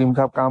हकीम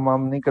साहब काम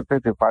वाम नहीं करते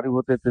थे, फारिग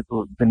होते थे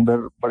तो दिन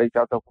भर बड़े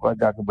शाह साहब के पास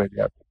जाके बैठ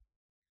जाते।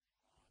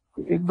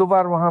 तो एक दो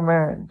बार वहां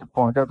मैं जब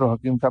पहुंचा तो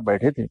हकीम साहब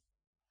बैठे थे,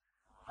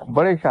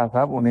 बड़े शाह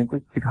साहब उन्हें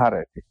कुछ सिखा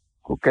रहे थे,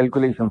 कुछ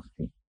कैलकुलेशंस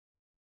थी।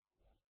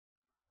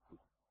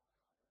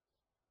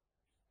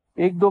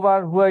 एक दो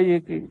बार हुआ ये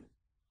कि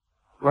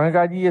उन्होंने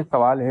कहा जी ये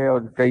सवाल है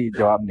और इसका ये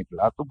जवाब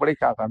निकला, तो बड़े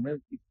शाह साहब ने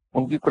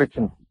उनकी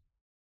करेक्शन की।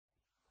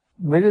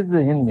 मेरे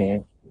जहन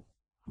में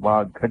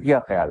बड़ा घटिया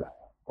ख्याल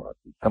आया, बहुत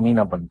ही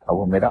कमीनापन था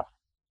वो मेरा।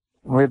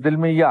 मेरे दिल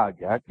में यह आ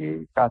गया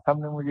कि शाह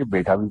साहब ने मुझे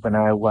बेटा भी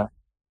बनाया हुआ है,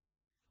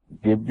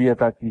 जेब भी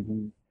अता की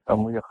थी, और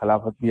मुझे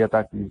खिलाफत भी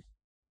अता की,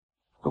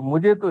 तो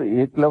मुझे तो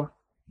एक लफ्ज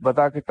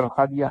बता के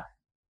तनख्वाह दिया है,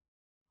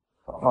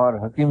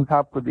 और हकीम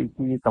साहब को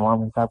देखिए ये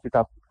तमाम हिसाब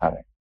किताब सिखा रहे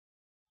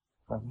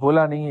हैं।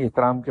 बोला नहीं,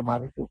 एहतराम के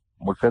मारे तो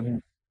मुझसे नहीं।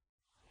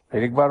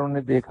 फिर एक बार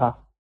उन्हें देखा,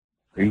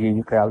 फिर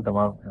यही ख्याल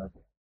दिमाग में आ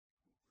गया।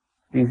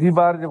 तीसरी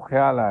बार जब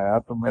ख्याल आया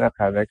तो मेरा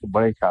ख्याल है कि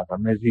बड़े शाह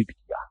साहब ने रीड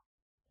किया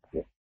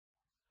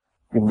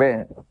कि मैं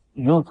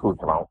यूं सोच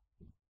रहा हूँ।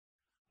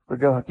 तो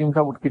जब हकीम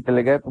साहब उठ के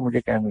चले गए तो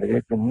मुझे कहने लगे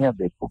कि मियां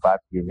देखो, बात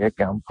ये है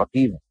कि हम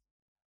फकीर हैं,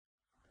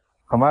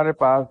 हमारे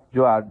पास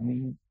जो आदमी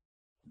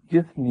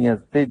जिस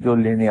नियत से जो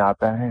लेने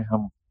आता है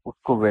हम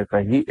उसको वैसा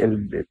ही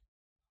इल्म देते।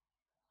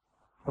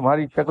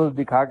 तुम्हारी शक्ल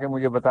दिखा के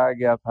मुझे बताया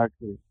गया था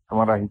कि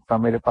तुम्हारा हिस्सा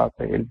मेरे पास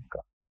है इल्म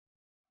का,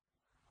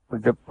 तो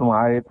जब तुम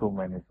आए तो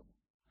मैंने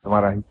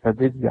तुम्हारा हिस्सा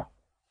दे दिया।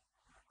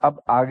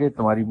 अब आगे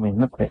तुम्हारी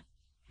मेहनत है,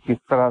 किस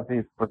तरह से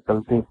इस पर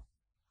चलते,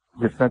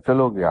 जितना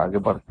चलोगे आगे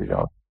बढ़ते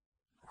जाओ।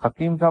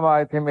 हकीम साहब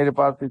आए थे मेरे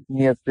पास इस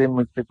नियत से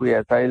मुझसे कोई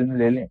ऐसा इल्म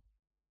ले लें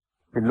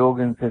कि लोग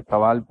इनसे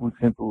सवाल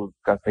पूछें तो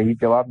उसका सही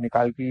जवाब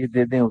निकाल के ये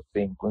दे दें,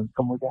 उससे इनको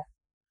इनकम हो जाए।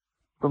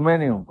 तो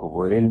मैंने उनको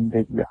वो इल्म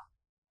दे दिया।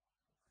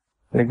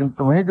 लेकिन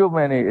तुम्हें जो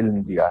मैंने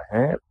इल्म दिया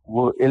है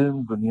वो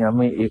इल्म दुनिया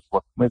में एक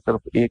वक्त में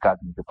सिर्फ एक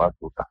आदमी के पास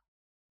होता है,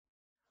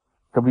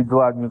 कभी दो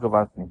आदमियों के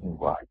पास नहीं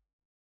हुआ है।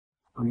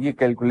 तो ये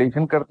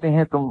कैलकुलेशन करते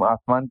हैं, तुम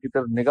आसमान की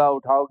तरफ निगाह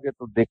उठाओगे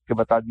तो देख के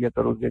बता दिया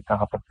करोगे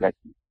कहाँ पर क्या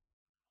चीज।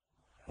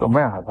 तो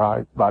मैं हंसा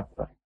इस बात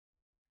पर।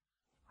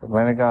 तो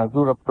मैंने कहा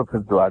हजूर अब तो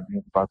फिर दो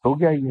आदमियों के पास हो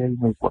गया ये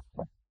इल्म एक वक्त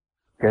में।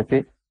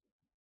 कैसे?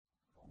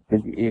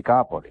 कि एक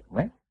आप और एक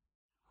मैं,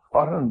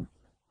 और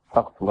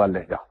सख्त हुआ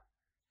लहजा।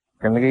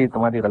 कहने लगे ये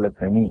तुम्हारी गलत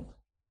फहमी है,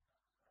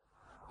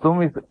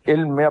 तुम इस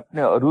इल्म में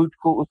अपने अरूज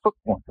को उस वक्त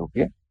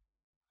पहुंचोगे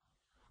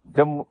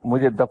जब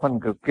मुझे दफन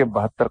करके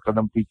 72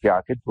 कदम पीछे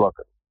आके दुआ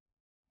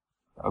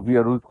करो। अभी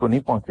अरूज को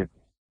नहीं पहुंचे थे,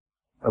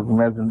 अभी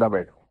मैं जिंदा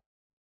बैठा।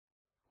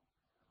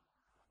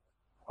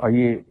 और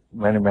ये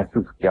मैंने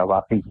महसूस किया,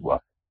 वाकई हुआ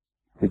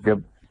कि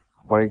जब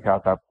बड़े शाह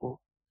साहब को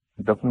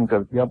दफन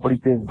कर दिया, बड़ी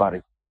तेज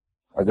बारिश,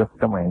 अगस्त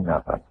का महीना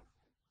था,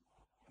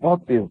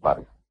 बहुत तेज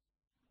बारिश।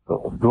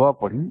 तो दुआ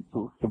पढ़ी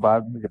तो उसके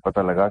बाद मुझे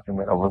पता लगा कि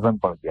मेरा वजन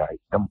बढ़ गया,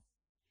 एकदम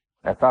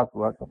एहसास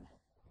हुआ कि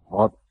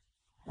बहुत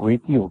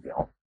वेटी हो गया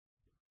हूँ।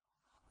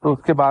 तो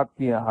उसके बाद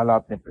की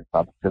हालात ने फिर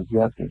साबित कर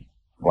दिया कि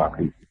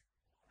वाकई।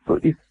 तो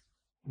इस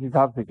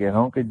हिसाब से कह रहा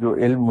हूँ कि जो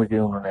इल्म मुझे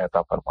उन्होंने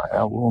अता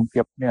फरमाया वो उनके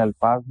अपने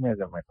अल्फाज में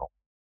अगर मैं कहूँ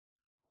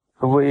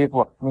तो वो एक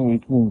वक्त में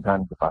एक ही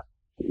इंसान के पास,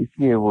 तो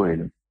इसलिए वो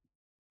इल्म।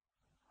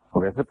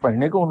 वैसे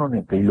पढ़ने को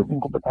उन्होंने कई लोगों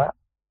को बताया,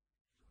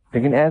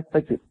 लेकिन एज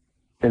तक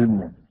इल्म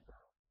नहीं।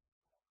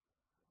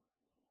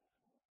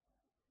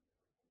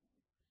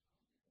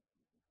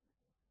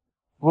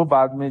 वो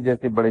बाद में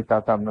जैसे बड़े शाह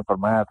साहब ने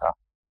फरमाया था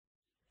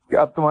कि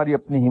अब तुम्हारी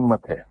अपनी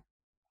हिम्मत है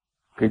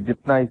कि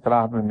जितना इस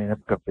राह में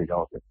मेहनत करते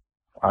जाओगे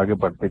आगे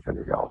बढ़ते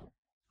चले जाओगे।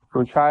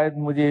 तो शायद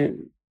मुझे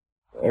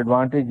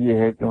एडवांटेज ये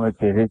है कि मैं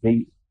चेहरे से ही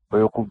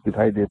बेवकूफ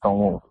दिखाई देता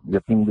हूँ,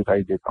 यतीम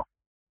दिखाई देता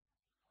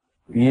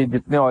हूँ। ये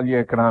जितने औलिया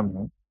इकराम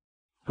हैं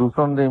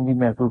दूसरों ने भी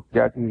महसूस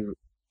किया कि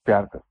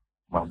प्यार कर,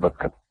 मोहब्बत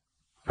कर,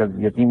 जब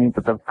यतीमी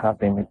की तरफ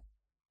खाते में।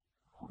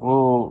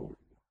 वो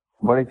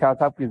बड़े शाह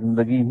साहब की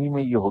जिंदगी ही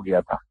में ये हो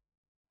गया था।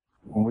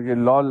 मुझे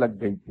लौ लग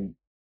गई थी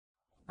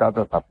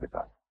दादा साहब के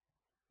साथ,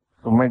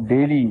 तो मैं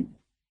डेली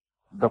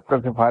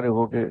दफ्तर से फारिग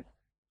होके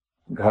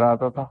घर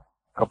आता था,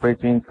 कपड़े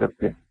चेंज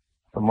करके,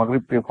 तो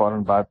मगरिब के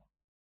फौरन बाद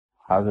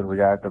हाजिर हो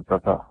जाया करता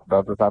था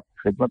दादा साहब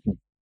की खिदमत में।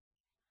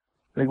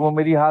 लेकिन वो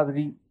मेरी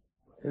हाजिरी,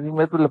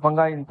 मैं तो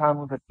लफंगा इंसान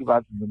हूँ, सच्ची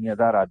बात,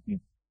 दुनियादार आदमी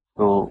हूँ,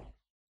 तो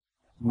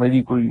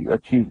मेरी कोई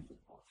अच्छी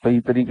सही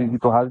तरीके की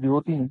तो हाजिरी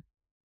होती नहीं,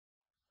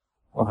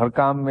 और हर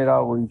काम मेरा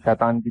वही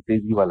शैतान की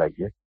तेजी वाला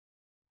ही है।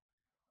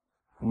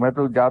 मैं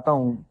तो जाता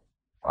हूँ,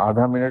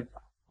 आधा मिनट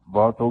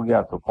बहुत हो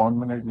गया तो 5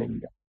 मिनट ले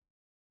लिया,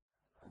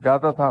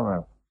 जाता था मैं,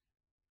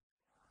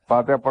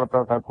 फातिहा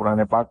पढ़ता था,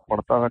 कुरान पाक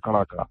पढ़ता था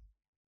खड़ा खड़ा,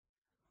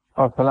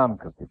 और सलाम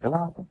करके चला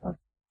आता था।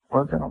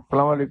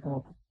 السلام علیکم،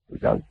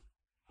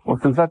 وہ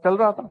سلسلہ چل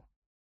رہا تھا،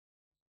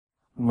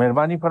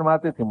 مہربانی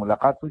فرماتے تھے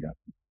ملاقات ہو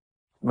جاتی،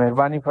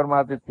 مہربانی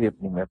فرماتے تھے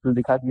اپنی محفل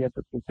دکھا دیا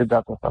کرتے تھے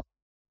داتا صاحب.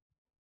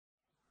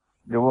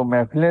 جب وہ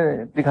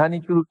محفلیں دکھانی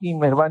شروع کی،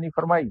 مہربانی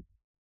فرمائی،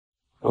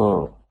 تو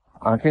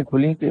آنکھیں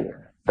کھلی کہ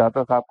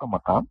داتا صاحب کا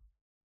مقام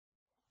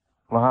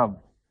وہاں،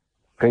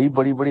 کئی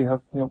بڑی بڑی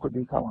ہستیوں کو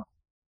دیکھا وہاں.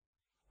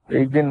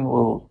 ایک دن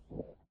وہ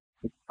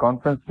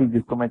کانفرنس تھی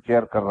جس کو میں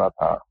چیئر کر رہا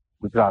تھا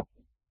گجرات میں،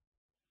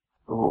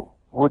 تو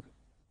وہ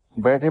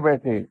بیٹھے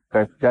بیٹھے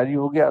ٹیسٹ جاری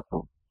ہو گیا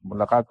تو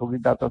ملاقات ہوگی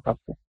داتا صاحب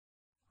سے،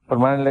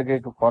 فرمانے لگے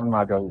کہ فوراً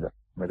آ جاؤ ادھر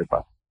میرے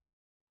پاس.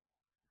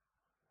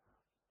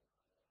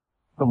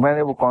 تو میں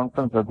نے وہ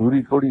کانفرنس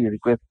ادھوری چھوڑی،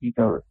 ریکویسٹ کی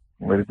کہ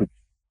میرے کچھ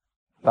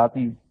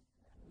ساتھی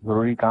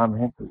ضروری کام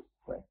ہے، تو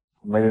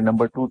میرے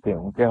نمبر 2 تھے،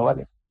 ان کے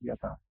حوالے کیا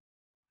تھا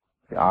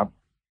کہ آپ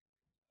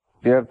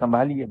چیئر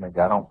سنبھالیے، میں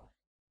جا رہا ہوں،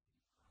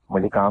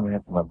 مجھے کام ہے.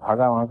 تو میں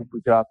بھاگا وہاں سے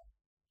گجرات.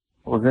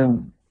 اس دن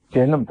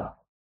چہلم تھا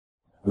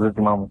حضرت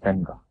امام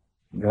حسین کا.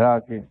 گھر آ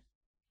کے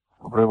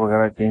کپڑے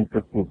وغیرہ چینج کر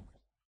کے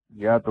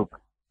گیا تو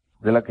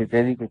ضلع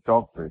کچہری کے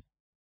چوک پہ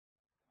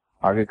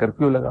آگے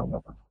کرفیو لگا ہوا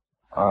تھا،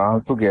 اور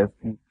تو گیس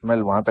کی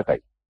اسمیل وہاں تک آئی.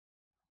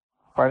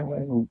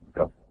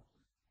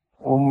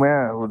 وہ میں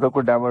ادھر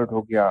کو ڈائیورٹ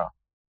ہو گیا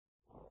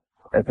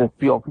ایس ایس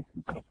پی آفس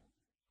کی طرف.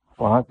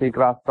 وہاں سے ایک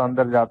راستہ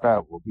اندر جاتا ہے،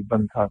 وہ بھی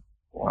بند تھا،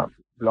 وہاں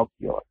سے بلاک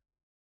کیا ہوا.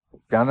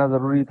 جانا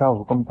ضروری تھا،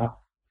 حکم تھا،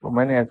 تو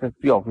میں نے ایس ایس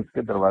پی آفس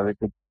کے دروازے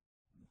کے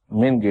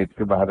مین گیٹ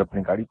کے باہر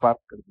اپنی گاڑی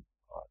پارک کر دی.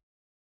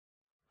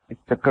 اس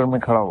چکر میں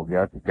کھڑا ہو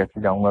گیا کہ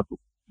کیسے جاؤں گا. تو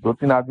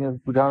 2-3 آدمیوں سے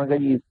پوچھا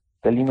کہ یہ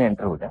گلی میں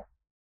انٹر ہو جائے،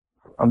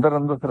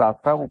 اندر سے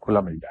راستہ وہ کھلا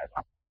مل جائے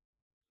گا.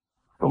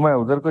 تو میں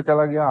ادھر کو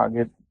چلا گیا،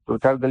 آگے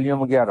 2-4 گلیوں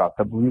میں گیا،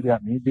 راستہ بھول گیا،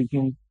 نہیں دیکھی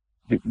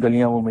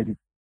گلیاں وہ میری.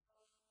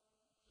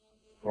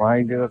 وہاں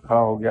ایک جگہ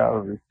کھڑا ہو گیا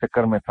اور اس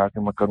چکر میں تھا کہ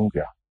میں کروں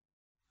کیا،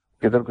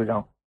 کدھر کو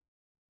جاؤں.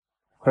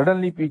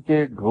 سڈنلی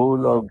پیچھے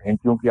ڈھول اور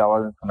گھنٹیوں کی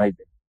آوازیں سنائی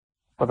دیں.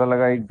 پتہ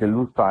لگا ایک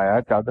جلوس تو آیا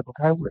ہے چادر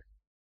اٹھائے ہوئے،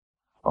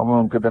 اور میں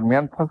ان کے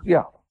درمیان پھنس گیا،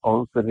 اور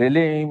اس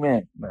ریلے ہی میں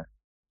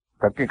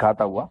دھکے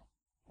کھاتا ہوا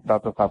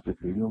داتا صاحب کی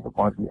سیڑھیوں پہ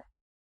پہنچ گیا.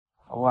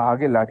 وہ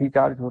آگے لاٹھی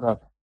چارج ہو رہا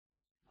تھا،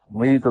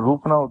 میری تو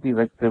روک نہ ہوتی،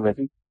 رش سے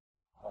ویسی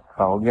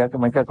ہو گیا کہ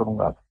میں کیا کروں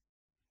گا،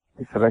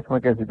 اس رش میں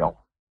کیسے جاؤں.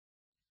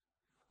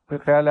 پھر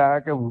خیال آیا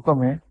کہ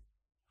حکم ہے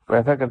تو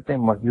ایسا کرتے ہیں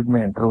مسجد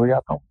میں انٹر ہو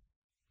جاتا ہوں،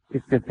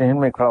 اس کے صحن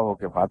میں کھڑا ہو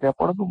کے فاتحہ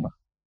پڑھ دوں گا،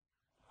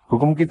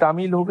 حکم کی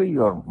تعمیل ہو گئی،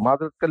 اور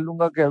معذرت کر لوں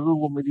گا کہ حضور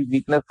وہ میری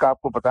ویکنس کا آپ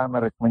کو پتا ہے،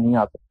 میں رش میں نہیں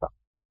آ سکتا،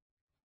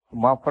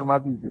 معاف فرما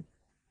دیجیے،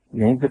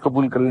 یہیں سے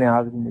قبول کر لیں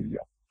حاضری مل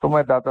گیا. تو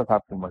میں داتا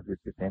صاحب کی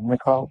مسجد کے صحن میں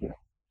کھڑا ہو گیا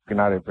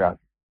کنارے پہ آ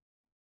کے.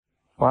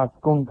 وہاں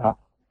سکون تھا.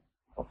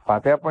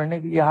 فاتحہ پڑھنے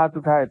کے لیے ہاتھ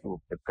اٹھائے تو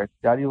پھر کش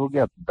جاری ہو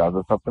گیا، تو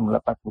دادا صاحب سے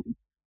ملاقات ہوگی.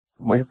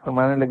 مجھے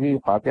فرمانے لگے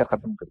فاتحہ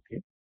ختم کر کے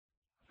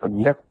تو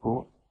لیفٹ کو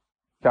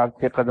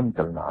 4-6 قدم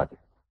چلنا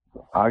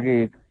آگے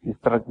ایک اس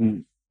طرح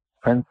کی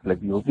فینس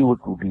لگی ہوگی، وہ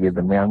ٹوٹی ہے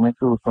درمیان میں،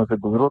 تو اس میں سے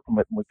گزرو تو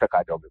مجھ تک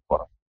آ جاؤ گے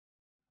فوراً.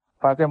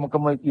 فاتحہ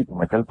مکمل کی تو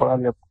میں چل پڑا.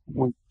 جب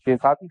وہ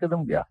 6-7 ہی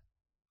قدم گیا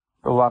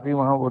تو واقعی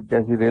وہاں وہ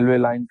جیسی ریلوے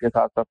لائن کے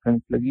ساتھ ساتھ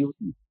فینس لگی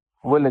ہوتی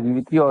وہ لگی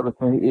ہوئی تھی، اور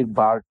اس میں ایک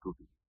بار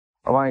ٹوٹی،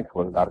 اور وہاں ایک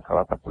حوالدار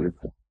کھڑا تھا پولیس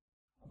سے.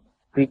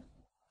 ٹھیک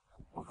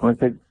اس میں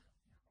سے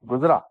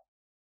گزرا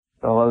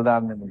تو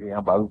حوالدار نے مجھے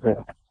یہاں بازو سے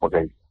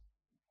پکڑی.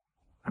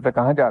 اچھا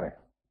کہاں جا رہے ہیں؟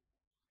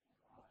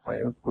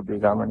 میں اس کو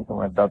دیکھا، میں نے کہا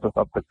میں داتا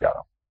صاحب تک جا رہا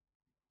ہوں.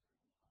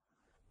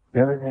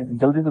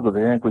 جلدی سے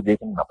گزرے، کوئی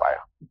دیکھ نہ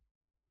پایا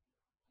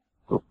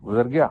تو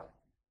گزر گیا،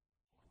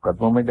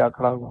 قدموں میں جا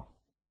کھڑا ہوا.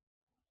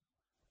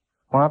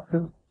 وہاں پھر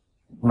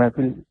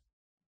محفل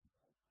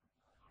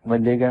میں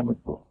لے گئے مجھ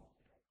کو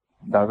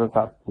دادا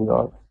صاحب کی،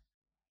 اور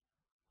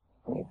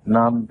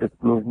نام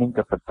ڈسکلوز نہیں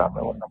کر سکتا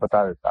میں، ورنہ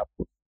بتا دیتا آپ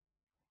کو.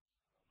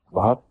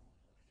 بہت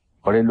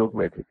بڑے لوگ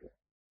بیٹھے تھے،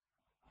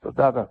 تو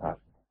دادا صاحب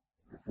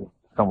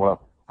بڑا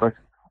فرش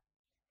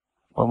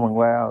اور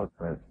منگوایا، اس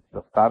میں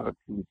دفتار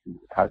رکھی ہوئی تھی،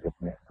 اٹھا کے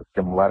اپنے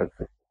سچے مبارک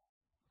سے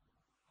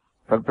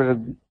سر پہ رکھ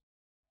دی.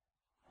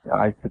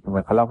 آج سے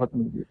تمہیں خلافت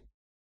مل گئی.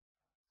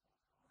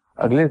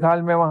 اگلے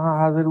سال میں وہاں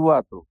حاضر ہوا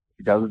تو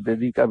اجازت دے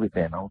دی کا بھی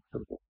تھے اناؤنس کر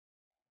دو.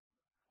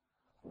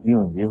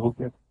 یوں یہ ہو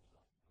گیا،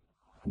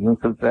 یوں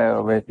چلتا ہے.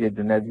 اور ویسے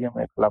جنیدیہ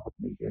میں خلافت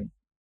مل گئی.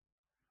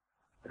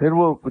 پھر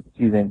وہ کچھ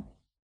چیزیں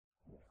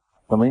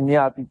سمجھ نہیں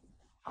آتی.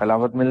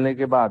 خلافت ملنے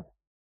کے بعد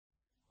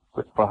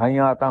کچھ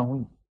پڑھائیاں آتا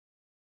ہوں،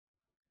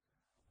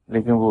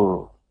 لیکن وہ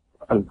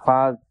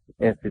الفاظ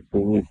ایسے تھے،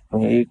 اس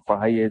میں ایک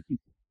پڑھائی ایسی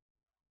تھی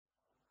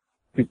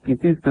کہ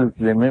کسی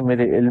سلسلے میں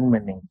میرے علم میں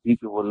نہیں تھی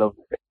کہ وہ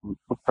لفظ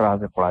اس طرح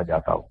سے پڑھا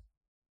جاتا ہو.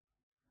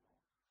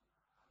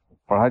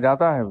 پڑھا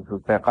جاتا ہے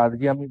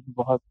قادریہ میں بھی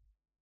بہت،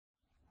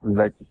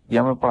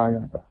 لچکیہ میں پڑھا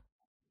جاتا ہے،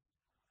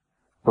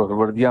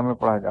 سہروردیہ میں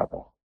پڑھا جاتا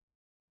ہے،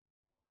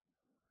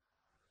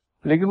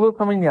 لیکن وہ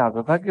سمجھ نہیں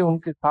آتا تھا کہ ان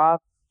کے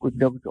ساتھ کچھ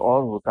نہ کچھ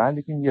اور ہوتا ہے،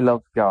 لیکن یہ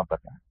لفظ کیا ہوتا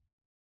ہے.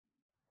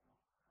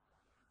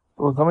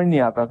 تو سمجھ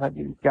نہیں آتا تھا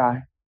کہ کیا ہے.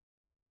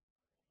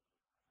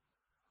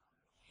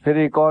 پھر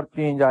ایک اور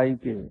چینج آئی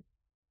کہ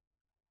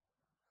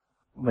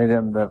میرے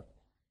اندر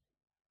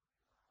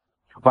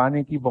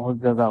چھپانے کی بہت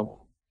زیادہ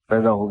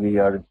پیدا ہو گئی،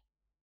 اور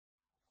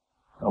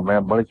میں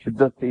بڑی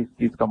شدت سے اس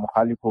چیز کا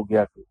مخالف ہو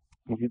گیا کہ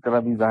کسی طرح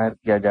بھی ظاہر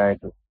کیا جائے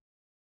کہ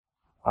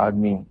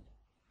آدمی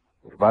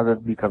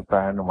عبادت بھی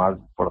کرتا ہے، نماز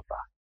بھی پڑھتا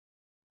ہے۔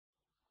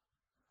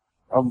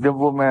 اب جب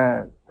وہ میں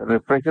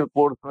ریفریشر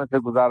کورس میں سے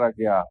گزارا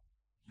گیا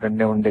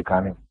ڈنڈے ونڈے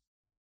کھانے،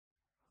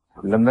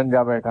 لندن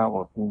جا بیٹھا،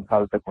 وہ 3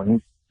 سال تک وہیں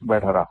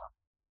بیٹھا رہا۔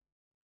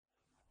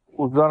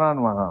 اس دوران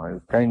وہاں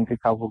اس کا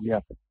انکشاف ہو گیا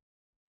تھا،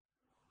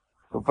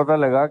 تو پتہ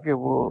لگا کہ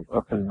وہ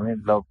اصل میں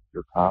لو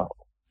جو تھا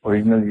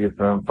اوریجنل، جس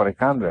میں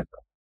پریشان رہتا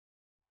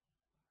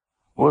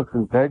وہ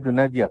سلسلہ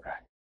جنیدیہ کا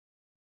ہے،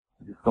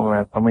 جس کو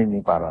میں سمجھ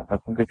نہیں پا رہا تھا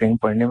کیونکہ کہیں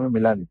پڑھنے میں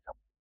ملا نہیں تھا۔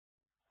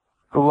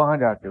 تو وہاں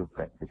جا کے اس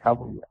کا انکشاف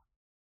ہو گیا۔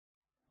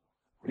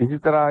 اسی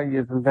طرح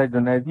یہ سلسلہ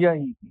جنیدیہ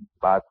ہی کی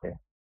بات ہے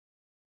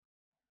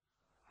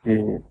کہ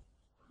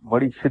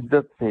بڑی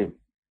شدت سے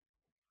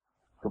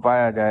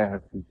چھپایا جائے ہر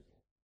چیز،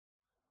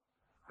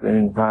 کہ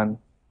انسان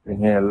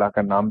انہیں اللہ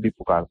کا نام بھی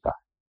پکارتا ہے۔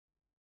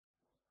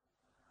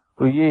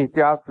 تو یہ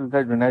احتیاط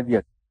سلسلہ جنیدیہ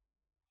تھی،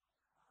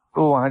 تو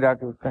وہاں جا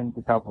کے اس کا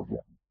انکشاف ہو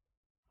گیا،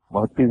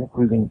 بہت چیزیں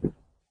کھل گئی تھی۔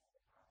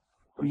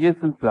 تو یہ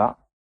سلسلہ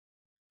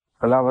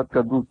خلافت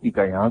کا دوسری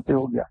کا یہاں سے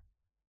ہو گیا،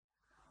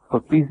 تو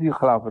تیسری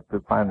خلافت پہ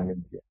فائنل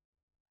گیا،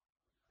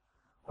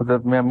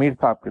 حضرت میں امیر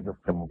صاحب کے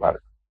دستے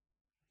مبارک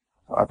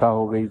عطا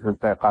ہو گئی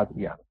سلسلہ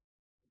قادریہ،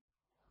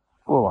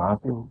 وہ وہاں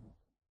سے ہو گئی۔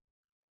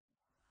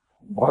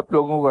 بہت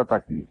لوگوں کو عطا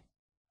کی،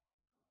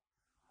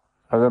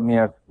 حضرت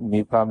میاں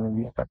امیر صاحب نے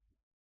بھی عطا کی۔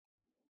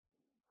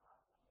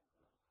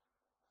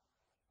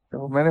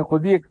 تو میں نے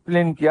خود ہی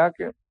ایکسپلین کیا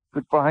کہ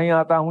کچھ پڑھائیں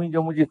آتا ہوئی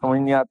جو مجھے سمجھ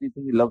نہیں آتی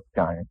تھی لفظ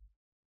کیا ہیں،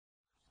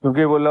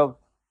 کیونکہ وہ لفظ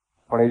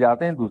پڑھے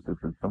جاتے ہیں دوسرے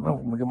سلسلے میں،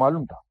 مجھے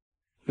معلوم تھا،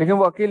 لیکن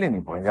وہ اکیلے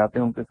نہیں پڑھے جاتے،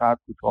 ان کے ساتھ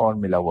کچھ اور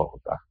ملا ہوا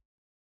ہوتا ہے۔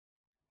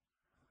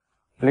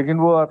 لیکن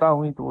وہ عطا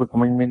ہوئی تو وہ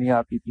سمجھ میں نہیں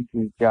آتی تھی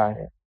کہ کیا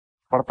ہے،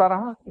 پڑھتا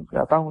رہا کیونکہ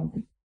عطا ہوئی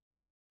تھی۔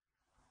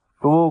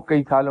 تو وہ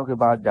کئی سالوں کے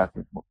بعد جا کے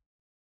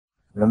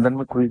لندن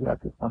میں کھل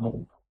جاتے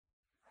تھے۔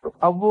 تو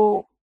اب وہ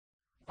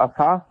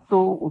اساس تو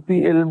اسی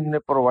علم نے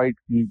پرووائڈ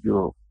کی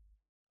جو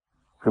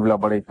قبلہ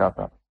بڑے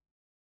چاہتا،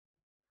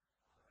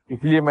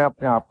 اس لیے میں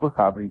اپنے آپ کو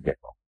صابری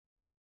کہتا ہوں۔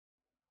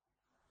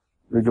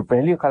 یہ جو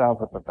پہلی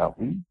خلافت عطا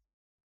ہوئی،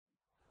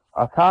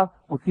 اساس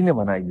اسی نے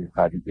بنائی ہے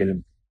ساری علم،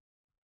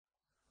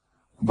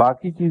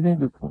 باقی چیزیں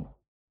جو تھیں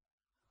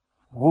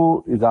وہ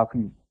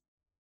اضافی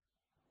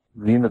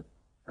زینت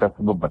کا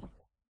سبب بن،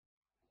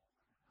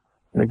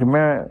 لیکن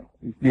میں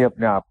اس لیے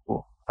اپنے آپ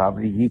کو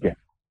صابری ہی کہتا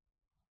ہوں۔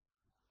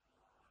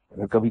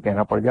 اگر کبھی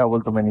کہنا پڑ جائے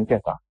اول تو میں نہیں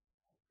کہتا،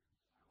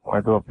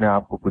 میں تو اپنے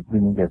آپ کو کچھ بھی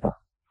نہیں کہتا،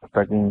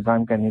 تاکہ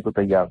انسان کہنے کو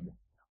تیار نہیں،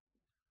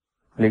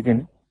 لیکن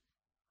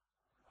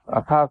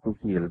اساس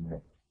اسی علم نے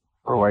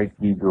پرووائڈ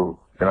کی جو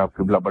جناب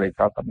قبلہ بڑے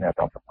صاحب نے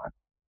عطا فرمایا۔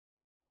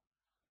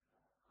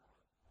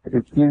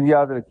 ایک چیز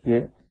یاد رکھیے،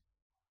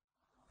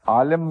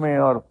 عالم میں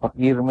اور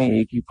فقیر میں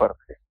ایک ہی فرق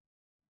ہے،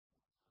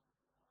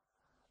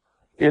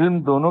 علم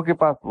دونوں کے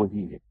پاس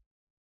وہی ہے،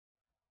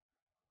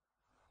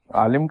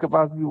 عالم کے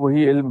پاس بھی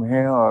وہی علم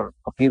ہے اور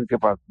فقیر کے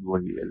پاس بھی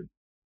وہی علم،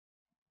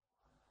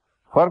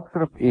 فرق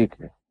صرف ایک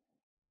ہے۔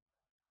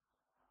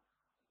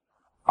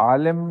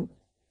 عالم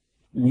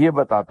یہ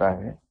بتاتا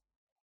ہے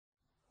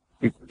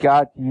کہ کیا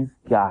چیز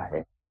کیا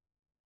ہے،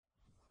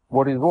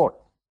 واٹ از واٹ،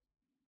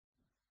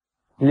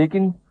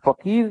 لیکن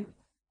فقیر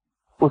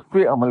اس پہ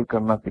عمل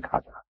کرنا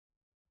سکھاتا ہے،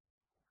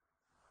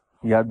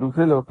 یا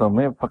دوسرے لفظوں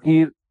میں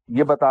فقیر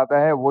یہ بتاتا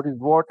ہے what is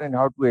what and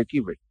how to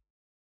achieve it,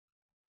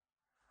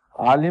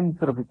 عالم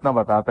صرف اتنا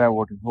بتاتا ہے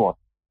واٹ از واٹ۔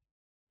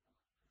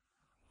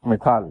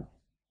 مثال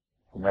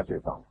میں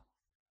دیتا ہوں،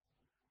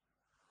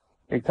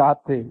 ایک صاحب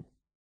تھے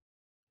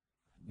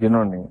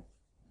جنہوں نے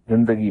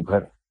زندگی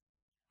بھر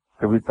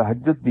کبھی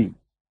تہجد بھی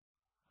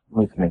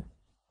مس نہیں،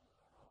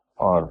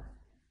 اور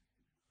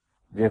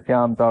جیسے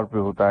عام طور پہ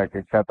ہوتا ہے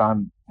کہ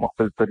شیطان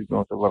مختلف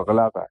طریقوں سے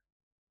ورغلاتا ہے،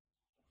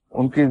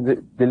 ان کے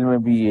دل میں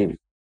بھی یہ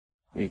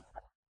ایک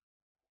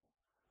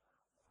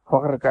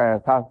فخر کا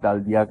احساس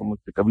ڈال دیا کہ مجھ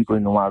سے کبھی کوئی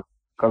نماز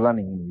قضا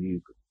نہیں ہوئی،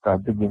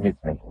 تہجد بھی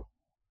مس نہیں ہوئی۔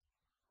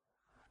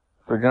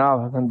 تو جناب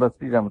حسن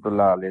بصری رحمۃ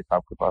اللہ علیہ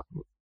صاحب کے پاس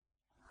وہ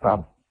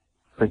صاحب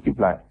تشریف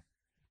لائے،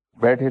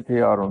 بیٹھے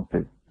تھے اور ان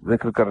سے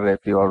ذکر کر رہے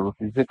تھے، اور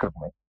اسی ذکر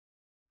میں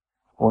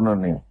انہوں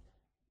نے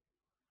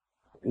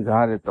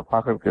اظہار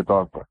تفاخر کے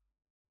طور پر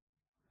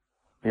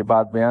یہ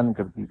بات بیان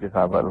کرتی کہ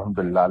صاحب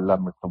الحمدللہ اللہ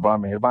مجھ پر بڑا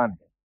مہربان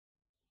ہے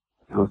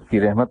کہ اس کی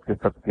رحمت کے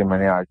صدقے میں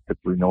نے آج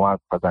تک کوئی نماز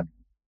قضا نہیں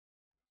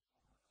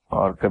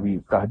اور کبھی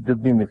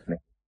تہجد بھی مس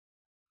نہیں۔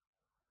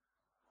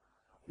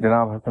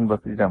 جناب حسن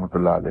بصری رحمۃ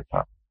اللہ علیہ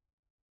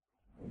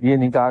صاحب یہ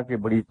نہیں کہا کہ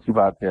بڑی اچھی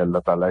بات ہے، اللہ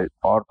تعالیٰ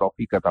اور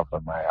توفیق عطا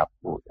فرمائے آپ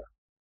کو،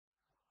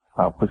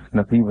 آپ خوش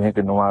نصیب ہیں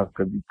کہ نماز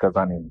کبھی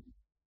قضا نہیں ہوئی،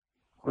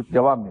 کچھ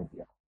جواب نہیں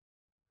دیا،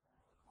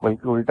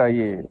 بلکہ الٹا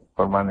یہ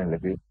فرمانے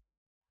لگے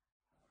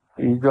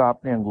کہ یہ جو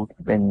آپ نے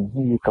انگوٹھی پہنی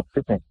ہے یہ کب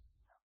سے پہنی؟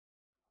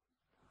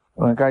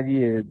 انہوں نے کہا جی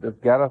یہ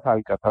 10-11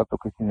 سال کا تھا تو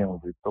کسی نے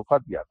مجھے تحفہ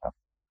دیا تھا،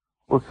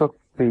 اس وقت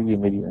سے یہ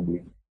میری انگلی۔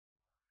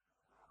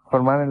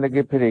 فرمانے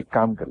لگے پھر ایک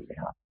کام کر لیں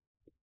آپ،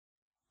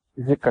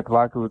 اسے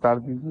کٹوا کے اتار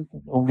دیجیے،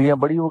 انگلیاں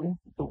بڑی ہو گئی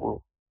تو وہ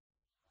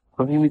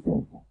کبھی بھی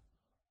تھیں،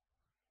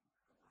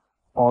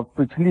 اور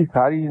پچھلی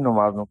ساری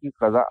نمازوں کی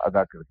قضا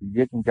ادا کر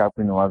دیجیے کیونکہ آپ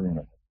کی نماز نہیں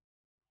ہے۔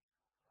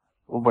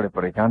 وہ بڑے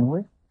پریشان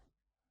ہوئے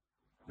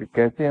کہ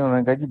کیسے؟ انہوں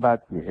نے کہا جی بات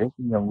یہ ہے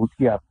کہ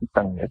انگوٹھی آپ کی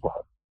تنگ ہے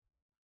بہت،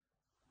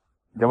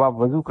 جب آپ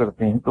وضو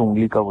کرتے ہیں تو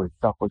انگلی کا وہ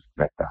حصہ خشک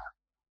رہتا ہے،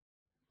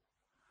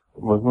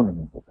 وضو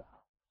نہیں ہوتا،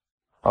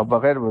 اور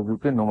بغیر وضو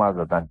کے نماز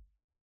ادا نہیں،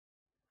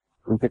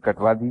 تو اسے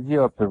کٹوا دیجیے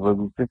اور پھر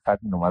وضو سے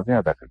ساری نمازیں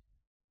ادا کر دیجیے۔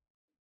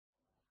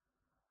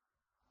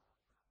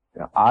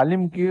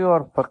 عالم کے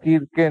اور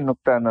فقیر کے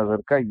نقطہ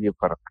نظر کا یہ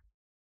فرق ہے۔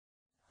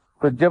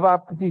 تو جب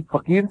آپ کسی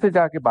فقیر سے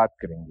جا کے بات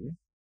کریں گے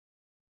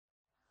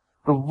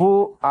تو وہ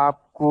آپ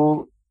کو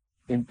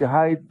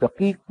انتہائی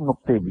دقیق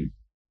نقطے بھی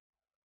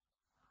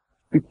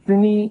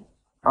اتنی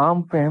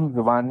عام فہم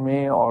زبان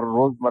میں اور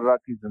روزمرہ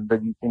کی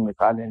زندگی سے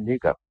مثالیں لے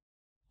کر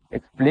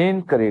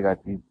ایکسپلین کرے گا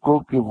چیز کو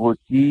کہ وہ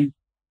چیز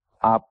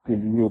آپ کے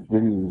لیے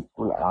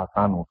بالکل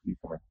آسان ہوتی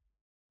ہے۔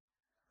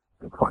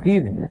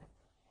 فقیر ہے،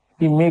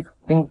 he makes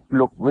things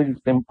look very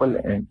simple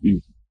and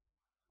easy۔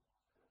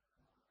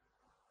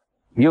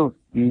 یہ اس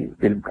کی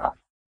علم کا،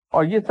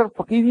 اور یہ صرف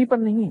فقیر ہی پر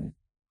نہیں ہے،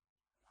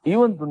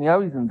 ایون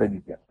دنیاوی زندگی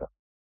کے اندر۔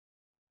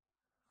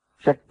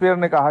 شیکسپیئر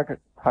نے کہا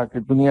تھا کہ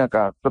دنیا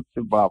کا سب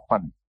سے بڑا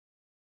فن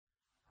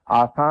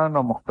آسان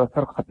اور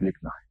مختصر خط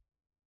لکھنا ہے۔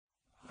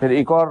 پھر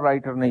ایک اور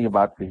رائٹر نے یہ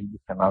بات کہی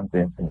جس کا نام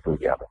ذہن سے نکل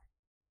گیا ہے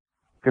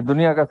کہ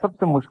دنیا کا سب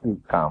سے مشکل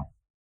کام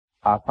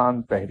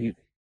آسان تحریر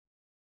ہے۔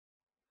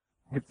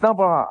 جتنا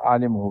بڑا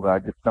عالم ہوگا،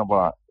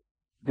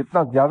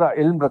 جتنا زیادہ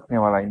علم رکھنے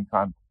والا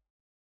انسان،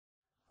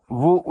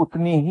 وہ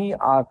اتنی ہی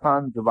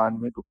آسان زبان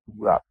میں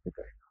گفتگو آپ سے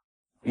کرے گا۔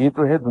 یہ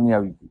تو ہے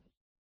دنیاوی چیز۔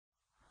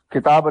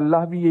 کتاب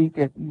اللہ بھی یہی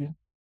کہتی ہے،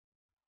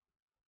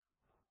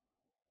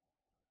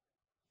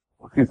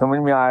 اس کی سمجھ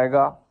میں آئے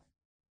گا،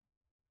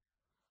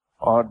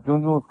 اور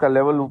جو اس کا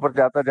لیول اوپر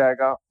جاتا جائے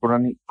گا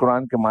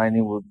قرآن کے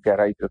معنی وہ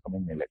گہرائی سے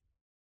سمجھنے لگے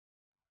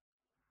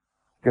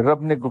کہ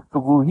رب نے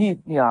گفتگو ہی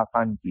اتنی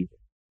آسان کی ہے۔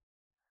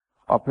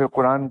 اور پھر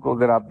قرآن کو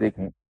اگر آپ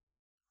دیکھیں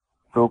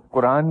تو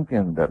قرآن کے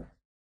اندر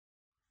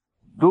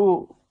دو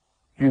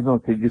چیزوں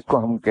سے، جس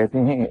کو ہم کہتے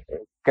ہیں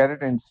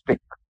کیرٹ اینڈ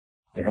اسٹک،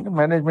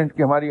 مینجمنٹ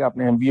کی ہماری آپ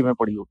نے MBA میں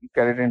پڑھی ہوگی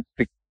کیرٹ اینڈ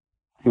اسٹک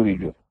تھیوری،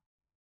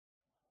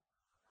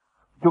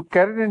 جو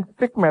کیرٹ اینڈ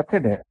اسٹک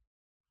میتھڈ ہے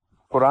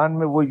قرآن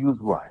میں وہ یوز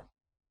ہوا ہے۔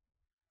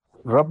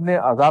 رب نے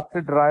عذاب سے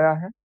ڈرایا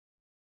ہے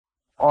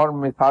اور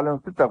مثالوں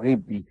سے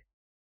ترغیب دی ہے،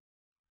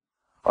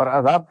 اور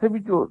عذاب سے بھی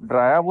جو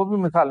ڈرایا وہ بھی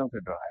مثالوں سے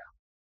ڈرایا۔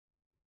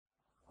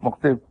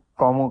 مختلف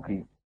قوموں کی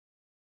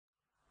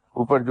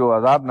اوپر جو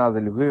عذاب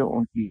نازل ہوئے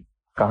ان کی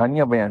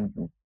کہانیاں بیان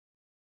کی،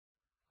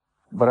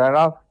 براہ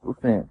راست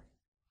اس نے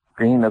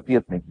کہیں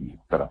نصیحت نہیں کی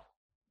اس طرح،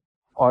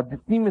 اور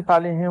جتنی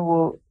مثالیں ہیں وہ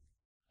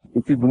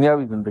اسی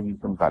دنیاوی زندگی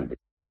سے متعلق۔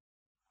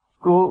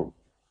 تو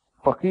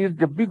فقیر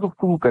جب بھی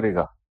گفتگو کرے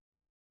گا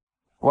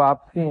وہ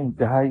آپ سے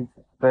انتہائی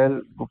سہل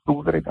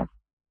گفتگو کرے گا،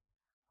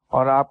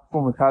 اور آپ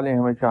کو مثالیں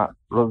ہمیشہ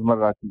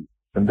روزمرہ کی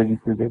زندگی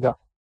سے دے گا۔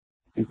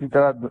 اسی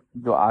طرح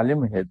جو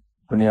عالم ہے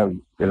دنیاوی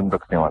علم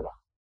رکھنے والا،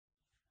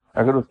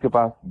 اگر اس کے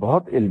پاس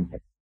بہت علم ہے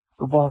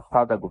تو بہت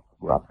سادہ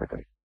گفتگو آپ سے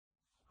کرے گا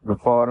جو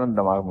فوراً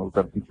دماغ میں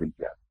اترتی چلی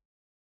جائے۔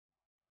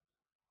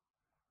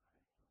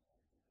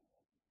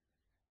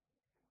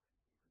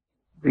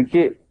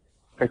 دیکھیے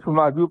کشف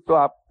معجوب تو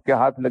آپ کے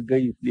ہاتھ لگ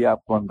گئی اس لیے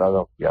آپ کو اندازہ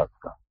ہو گیا اس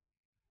کا۔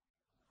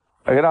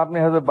 اگر آپ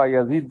نے حضرت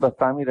بایزید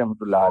بستامی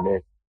رحمۃ اللہ علیہ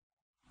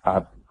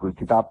آپ کوئی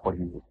کتاب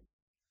پڑھی ہو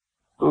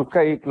تو اس کا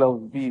ایک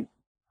لفظ بھی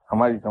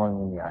ہماری سمجھ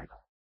میں نہیں آئے گا،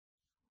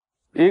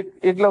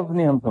 ایک لفظ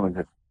نہیں ہم سمجھ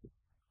سکتے۔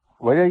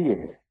 وجہ یہ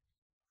ہے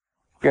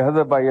کہ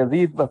حضرت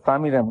بایزید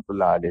بستامی رحمۃ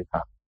اللہ علیہ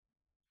صاحب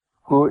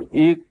کو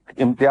ایک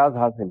امتیاز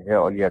حاصل ہے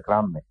اولیاء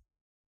کرام میں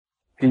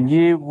کہ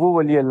یہ وہ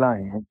ولی اللہ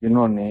ہیں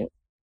جنہوں نے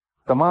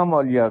تمام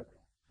اولیاء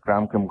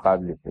کرام کے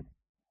مقابلے سے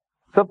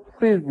سب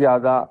سے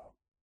زیادہ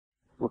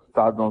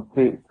استادوں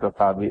سے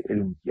اکتساب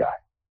علم کیا ہے۔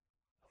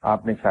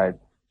 آپ نے شاید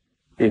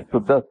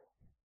 110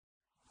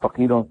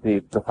 فقیروں سے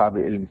اکتساب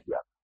علم کیا،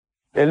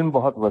 علم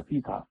بہت وسیع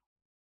تھا،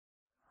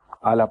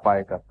 اعلیٰ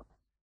پائے کا تھا۔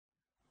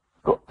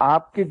 تو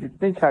آپ کے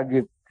جتنے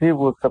شاگرد تھے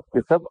وہ سب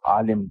کے سب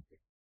عالم تھے،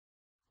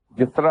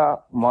 جس طرح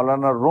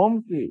مولانا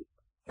روم کے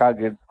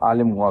شاگرد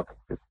عالم ہوا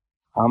کرتے تھے،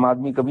 عام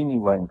آدمی کبھی نہیں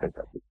ہوا ان کا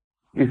شاگرد۔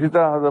 اسی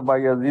طرح حضرت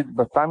بایزید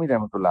بستامی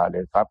رحمۃ اللہ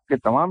علیہ صاحب کے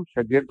تمام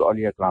شاگرد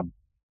اولیاء کرام تھے،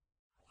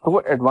 تو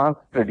وہ ایڈوانس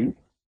اسٹڈی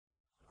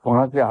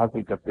وہاں سے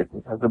حاصل کرتے تھے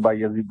حضرت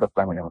بایزید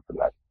بستامی رحمۃ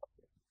اللہ علیہ۔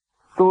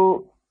 تو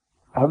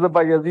حضرت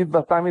بایزید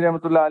بستامی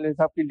رحمۃ اللہ علیہ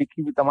صاحب کی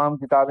لکھی ہوئی تمام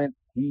کتابیں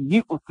تھیں ہی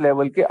اس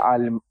لیول کے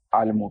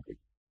عالموں کے،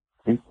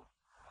 ٹھیک؟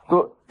 تو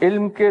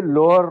علم کے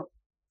لوور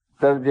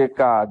درجے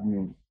کا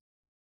آدمی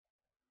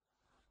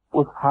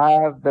اس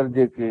ہائر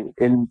درجے کے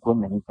علم کو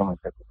نہیں سمجھ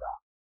سکتا۔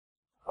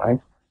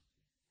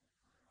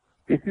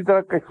 اسی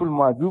طرح کشف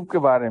المحجوب کے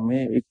بارے میں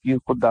ایک چیز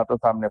خود داتا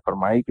صاحب نے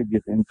فرمائی کہ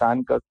جس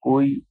انسان کا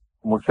کوئی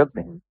مرشد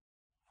نہیں،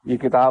 یہ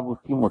کتاب اس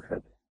کی مرشد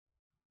ہے۔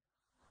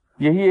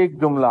 یہی ایک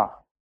جملہ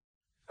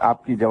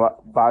آپ کی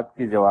بات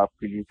کے جواب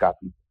کے لیے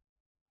کافی ہے۔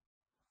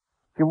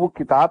 کہ وہ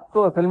کتاب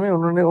تو اصل میں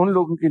انہوں نے ان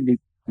لوگوں کی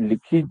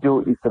لکھی جو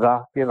اس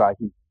راہ کے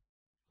راہی،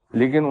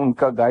 لیکن ان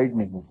کا گائیڈ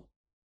نہیں،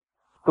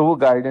 تو وہ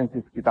گائیڈنس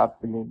اس کتاب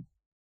سے لیں،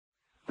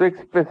 تو ایک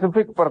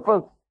اسپیسیفک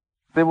پرپز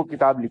سے وہ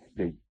کتاب لکھی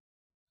گئی۔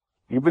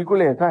 یہ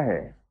بالکل ایسا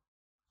ہے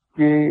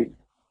کہ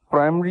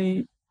پرائمری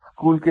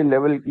اسکول کے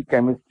لیول کی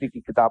کیمسٹری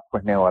کی کتاب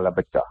پڑھنے والا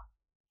بچہ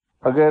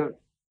اگر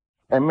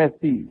ایم ایس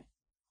سی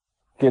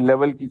کے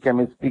لیول کی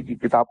کیمسٹری کی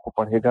کتاب کو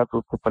پڑھے گا تو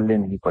اس کو پلے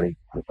نہیں پڑے گی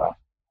کتاب۔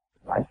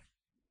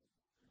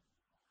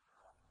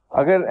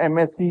 اگر ایم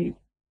ایس سی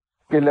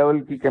کے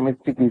لیول کی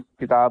کیمسٹری کی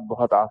کتاب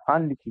بہت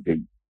آسان لکھی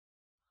گئی،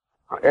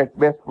 at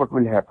best what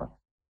will happen,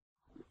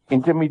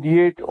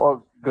 intermediate اور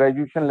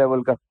گریجویشن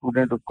لیول کا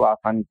اسٹوڈنٹ اس کو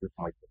آسانی سے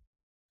سمجھے۔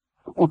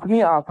 تو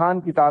اتنی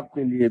آسان کتاب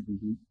کے لیے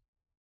بھی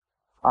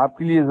آپ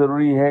کے لیے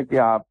ضروری ہے کہ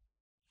آپ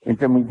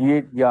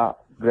انٹرمیڈیٹ یا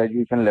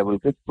گریجویشن لیول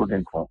کے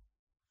اسٹوڈنٹ ہوں۔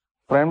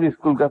 پرائمری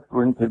اسکول کا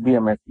اسٹوڈنٹ پھر بھی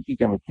ایم ایس سی کی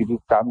کیمسٹری کی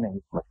کتاب نہیں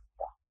سمجھ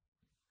سکتا۔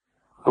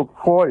 تو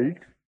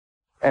فالٹ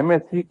ایم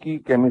ایس سی کی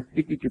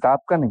کیمسٹری کی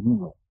کتاب کا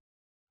نہیں ہے،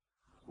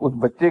 اس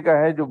بچے کا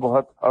ہے جو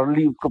بہت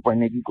ارلی اس کو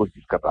پڑھنے کی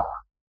کوشش کر رہا۔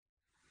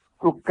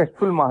 تو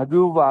کشف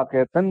المحجوب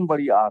واقعتاً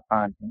بڑی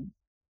آسان ہے،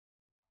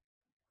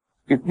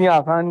 اتنی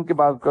آسان کے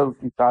بعد اس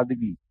کی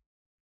سادگی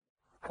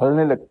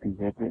کھلنے لگتی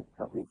ہے کہ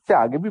اس سے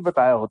آگے بھی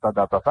بتایا ہوتا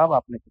ڈاکٹر صاحب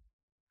آپ نے،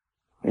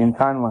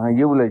 انسان وہاں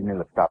یہ الجھنے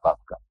لگتا تھا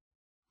آپ کا،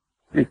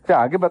 اس سے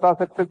آگے بتا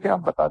سکتے تھے آپ،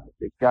 بتا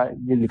دیتے کیا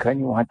یہ لکھا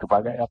نہیں وہاں چھپا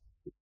گیا آپ۔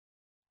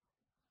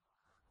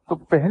 تو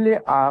پہلے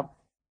آپ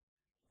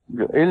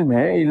جو علم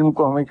ہے، علم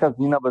کو ہمیشہ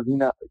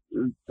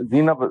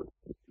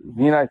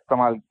زینہ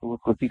استعمال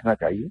کو سیکھنا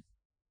چاہیے،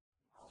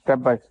 اسٹیپ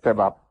بائی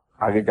اسٹیپ آپ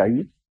آگے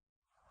جائیے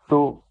تو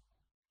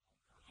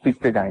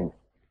سیکھتے جائیں گے۔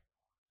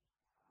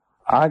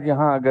 آج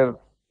یہاں اگر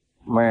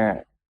میں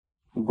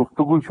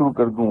گفتگو شروع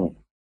کر دوں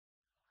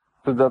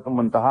سدرۃ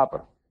المنتہا پر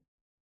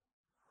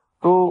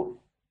تو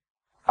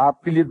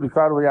آپ کے لیے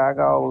دشوار ہو جائے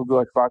گا، اور جو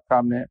اشفاق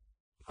صاحب نے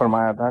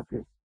فرمایا تھا کہ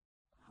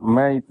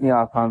میں اتنی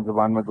آسان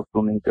زبان میں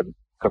گفتگو نہیں کر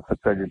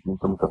سکتا جتنی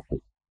تم کرتے،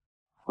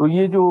 تو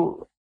یہ جو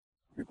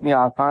اتنی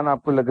آسان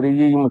آپ کو لگ رہی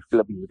ہے یہ مشکل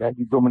ابھی ہو جائے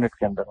گی 2 منٹ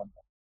کے اندر اندر،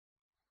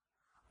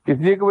 اس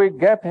لیے کہ وہ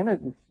ایک گیپ ہے نا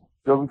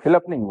جو ابھی فل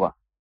اپ نہیں ہوا،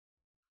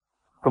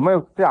 تو میں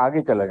اس سے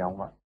آگے چلا جاؤں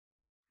گا،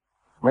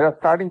 میرا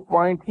سٹارٹنگ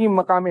پوائنٹ ہی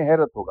مقام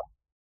حیرت ہوگا،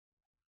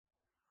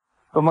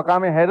 تو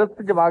مقام حیرت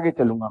سے جب آگے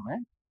چلوں گا میں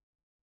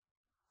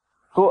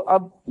تو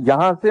اب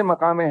یہاں سے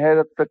مقام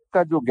حیرت تک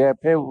کا جو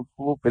گیپ ہے اس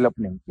کو فل اپ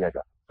نہیں کیا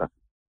جا سکتا،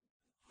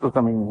 تو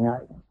سمجھ نہیں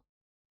آئے گا۔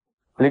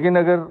 لیکن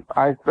اگر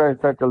آہستہ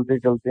آہستہ چلتے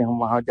چلتے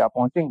ہم وہاں جا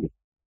پہنچیں گے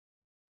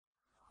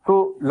تو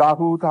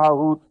لاہوت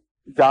ہاہوت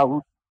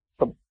جاہوت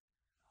سب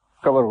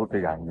کور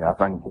ہوتے جائیں گے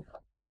آسانی کے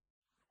ساتھ،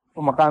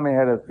 تو مقام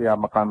حیرت سے یا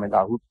مقام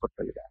لاہوت پر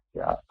چلے جائیں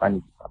گے آسانی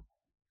کے ساتھ،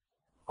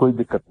 کوئی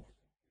دقت نہیں۔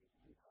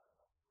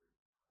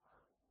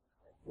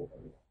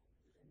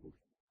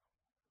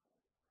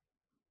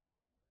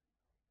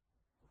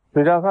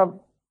 فضا صاحب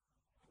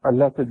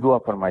اللہ سے دعا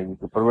فرمائیے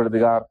کہ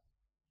پروردگار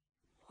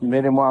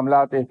میرے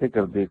معاملات ایسے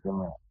کر دے کہ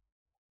میں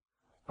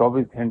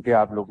 24 گھنٹے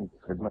آپ لوگوں کی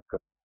خدمت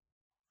کروں۔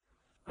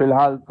 فی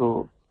الحال تو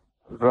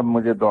رب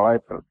مجھے دوڑائے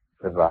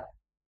پھر رہا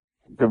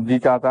ہے، جب جی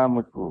چاہتا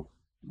مجھ کو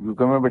یو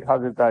کے میں بٹھا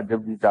دیتا،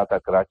 جب جی چاہتا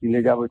کراچی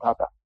لے جا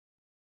بٹھاتا۔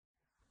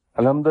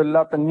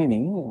 الحمدللہ تنگی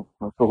نہیں،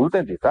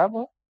 سہولتیں دیتا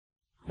ہے،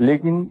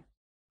 لیکن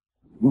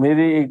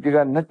میرے ایک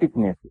جگہ نہ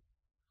ٹکنے سے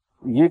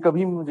یہ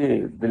کبھی مجھے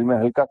دل میں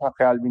ہلکا سا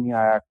خیال بھی نہیں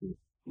آیا کہ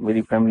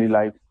میری فیملی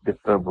لائف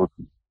ڈسٹرب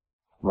ہوتی،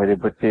 میرے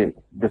بچے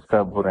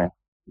ڈسٹرب ہو رہے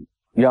ہیں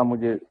یا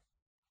مجھے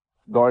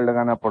دوڑ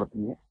لگانا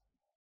پڑتی ہے،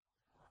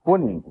 وہ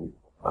نہیں ہوئی۔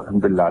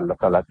 الحمدللہ اللہ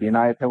تعالیٰ کی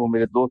عنایت ہے، وہ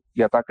میرے دوست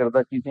کی عطا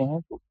کردہ چیزیں ہیں،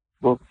 تو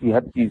دوست کی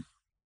ہر چیز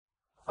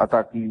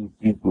عطا کی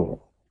چیز جو ہے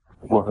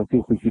وہ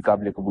ہنسی خوشی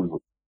قابل قبول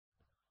ہوتی۔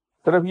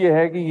 صرف یہ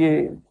ہے کہ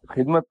یہ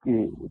خدمت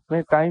کے اس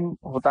میں ٹائم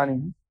ہوتا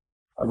نہیں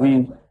ابھی۔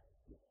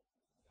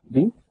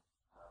 جی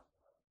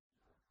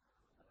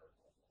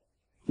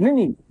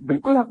نہیں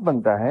بالکل حق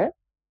بنتا ہے،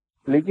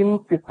 لیکن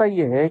قصہ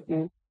یہ ہے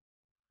کہ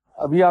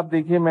ابھی آپ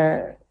دیکھیے میں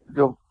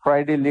جو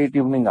فرائیڈے لیٹ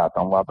ایوننگ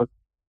آتا ہوں واپس،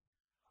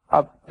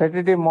 اب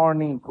سیٹرڈے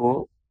مارننگ کو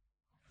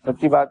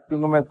سچی بات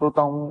کیونکہ میں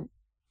سوتا ہوں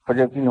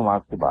فجر کی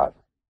نماز کے بعد،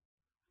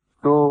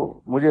 تو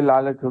مجھے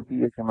لالچ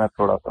ہوتی ہے کہ میں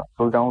تھوڑا سا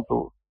سو جاؤں،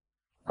 تو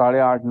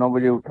 8:30 9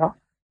 بجے اٹھا،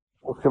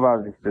 اس کے بعد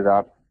رشتے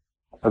دار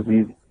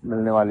عزیز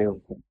ملنے والے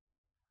ہوتے ہیں،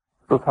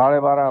 تو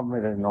 12:30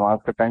 میرے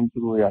نماز کا ٹائم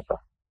شروع ہو جاتا۔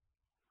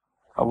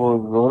 اب وہ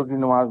ظہر کی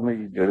نماز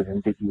میری 1.5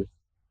 گھنٹے کی ہے،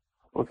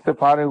 اس سے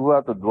فارغ ہوا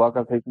تو دعا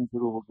کا سیشن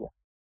شروع ہو گیا،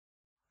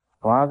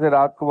 وہاں سے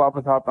رات کو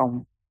واپس آتا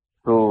ہوں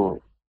تو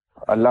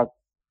اللہ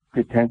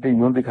کے چھینٹے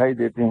یوں دکھائی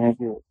دیتے ہیں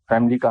کہ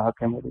فیملی کا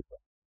حق ہے میرے پاس،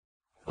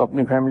 تو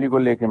اپنی فیملی کو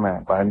لے کے میں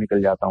باہر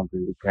نکل جاتا ہوں کہ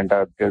 1 گھنٹہ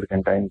 1.5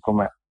 گھنٹہ ان کو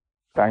میں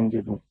ٹائم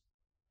دے دوں،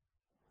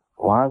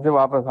 وہاں سے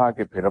واپس آ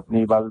کے پھر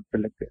اپنی عبادت پہ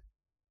لگ گئے۔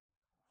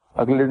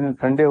 اگلے دن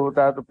سنڈے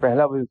ہوتا ہے تو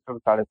پہلا وزٹر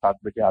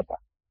 7:30 بجے آتا،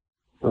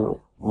 تو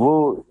وہ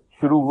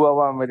شروع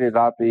ہوا میرے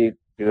رات 1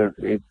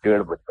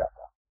 بج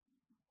جاتا،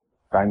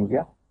 ٹائم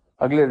گیا۔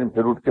 اگلے دن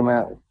پھر اٹھ کے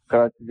میں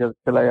کراچی جب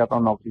چلا جاتا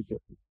ہوں نوکری سے،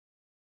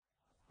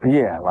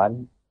 یہ حوال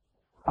ہے۔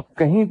 اب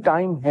کہیں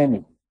ٹائم ہے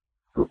نہیں،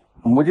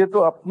 مجھے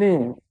تو اپنی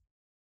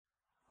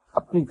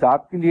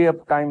ذات کے لیے اب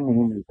ٹائم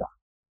نہیں ملتا.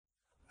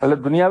 پہلے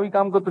دنیاوی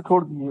کام کو تو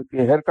چھوڑ دیجیے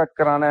کہ ہیئر کٹ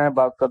کرانا ہے،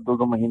 بعض کا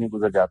 2 مہینے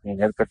گزر جاتے ہیں،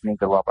 ہیئر کٹ نہیں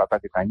کروا پاتا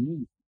کہ ٹائم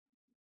نہیں.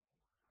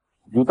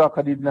 جوتا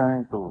خریدنا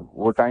ہے تو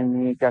وہ ٹائم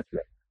نہیں ہے، کیا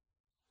کیا.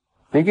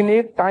 لیکن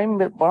ایک ٹائم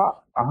بڑا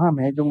اہم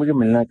ہے جو مجھے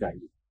ملنا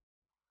چاہیے،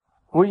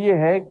 وہ یہ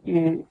ہے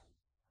کہ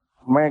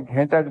میں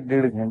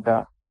 1-1.5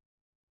 گھنٹہ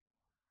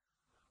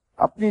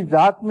اپنی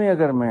ذات میں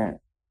اگر میں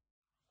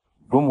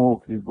گم ہو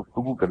کے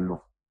گفتگو کر لوں،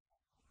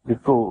 جس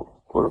کو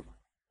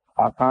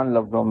آسان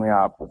لفظوں میں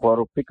آپ غور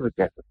و فکر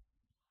کہہ سکتے،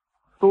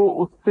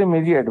 تو اس سے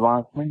میری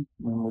ایڈوانسمنٹ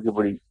میں مجھے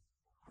بڑی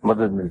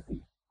مدد ملتی ہے.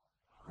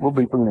 وہ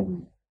بالکل نہیں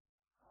ہے،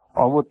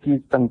 اور وہ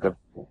چیز تنگ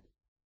کرتی ہے.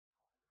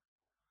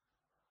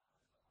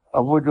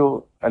 اب وہ جو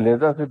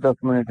علیحدہ سے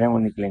 10 منٹ ہیں وہ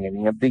نکلیں گے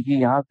نہیں. اب دیکھیے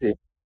یہاں سے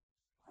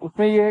اس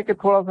میں یہ ہے کہ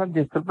تھوڑا سا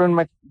ڈسپلن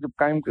میں جب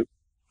قائم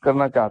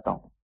کرنا چاہتا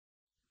ہوں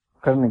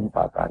کر نہیں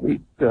پاتا.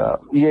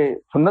 یہ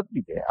سنت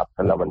بھی ہے آپ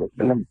صلی اللہ علیہ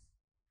وسلم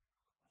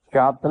کہ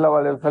آپ صلی اللہ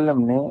علیہ وسلم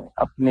نے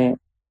اپنے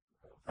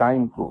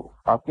ٹائم کو،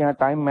 آپ کے یہاں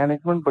ٹائم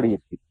مینجمنٹ بڑی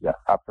اچھی کیا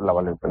آپ صلی اللہ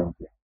علیہ وسلم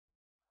کے،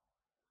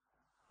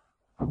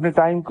 اپنے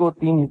ٹائم کو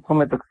 3 حصوں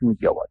میں تقسیم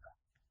کیا ہوا تھا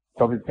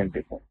 24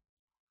 گھنٹے کو.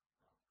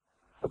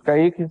 اس کا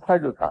ایک حصہ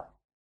جو تھا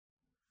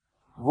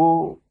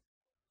وہ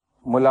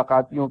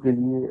ملاقاتیوں کے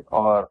لیے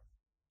اور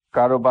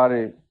کاروبار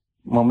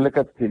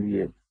مملکت کے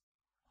لیے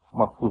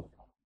مخصوص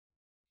تھا.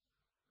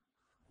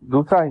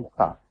 دوسرا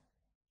حصہ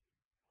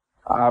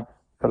آپ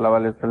صلی اللہ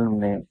علیہ وسلم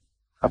نے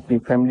اپنی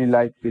فیملی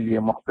لائف کے لیے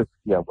مختص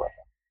کیا ہوا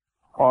ہے.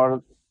 اور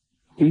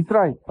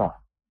تیسرا حصہ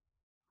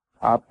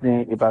آپ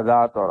نے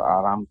عبادات اور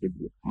آرام کے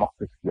لیے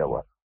مختص کیا ہوا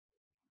ہے.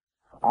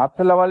 آپ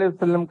صلی اللہ علیہ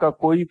وسلم کا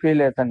کوئی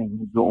فعل ایسا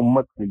نہیں جو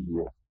امت کے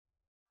لیے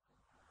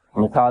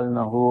مثال نہ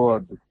ہو اور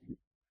دوسری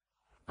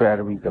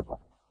پیروی کا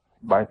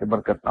باعث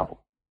برکت نہ ہو.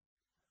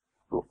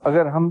 تو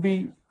اگر ہم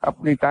بھی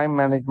اپنی ٹائم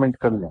مینجمنٹ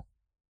کر لیں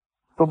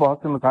تو بہت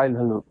سے مسائل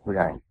حل ہو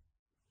جائیں گے.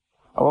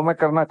 اور وہ میں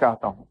کرنا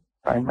چاہتا ہوں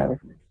ٹائم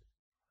مینجمنٹ،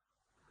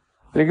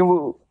 لیکن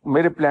وہ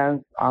میرے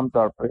پلانز عام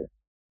طور پہ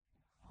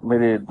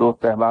میرے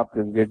دوست احباب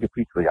کے لیے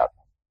ڈیفیٹ ہو جاتے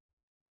ہیں.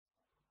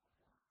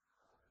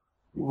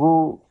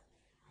 وہ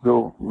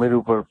جو میرے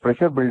اوپر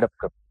پریشر بلڈ اپ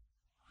کرتے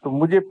تو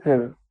مجھے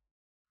پھر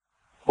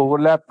اوور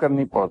لیپ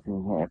کرنی پڑتی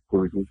ہیں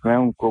ایکٹیویٹیز. میں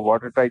ان کو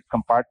واٹر ٹائٹ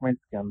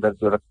کمپارٹمنٹ کے اندر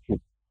جو رکھ کے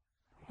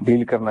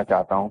ڈیل کرنا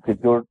چاہتا ہوں کہ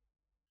جو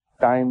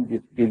ٹائم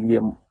جس کے لیے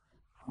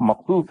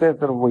مخصوص ہے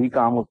صرف وہی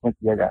کام اس میں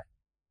کیا جائے،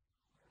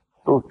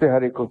 تو اس سے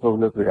ہر ایک کو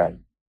سہولت ہو جائے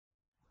گی.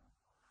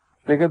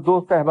 لیکن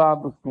دوست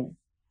احباب اس میں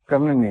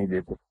کرنے نہیں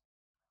دیتے.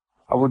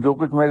 اب وہ جو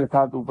کچھ میرے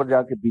ساتھ اوپر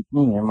جا کے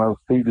بیتنی ہے میں اس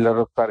سے ہی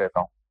لرزتا رہتا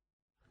ہوں.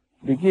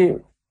 دیکھیے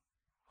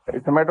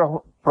it's a matter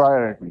of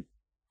priority.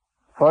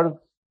 فرض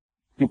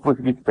کی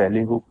پوچھ گچھ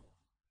پہلے ہو،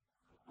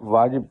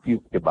 واجب کی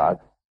اس کے بعد،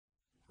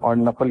 اور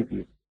نفل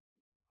کی.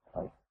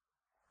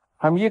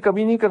 ہم یہ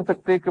کبھی نہیں کر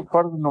سکتے کہ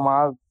فرض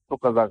نماز تو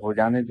قضا ہو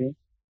جانے دیں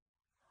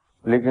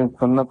لیکن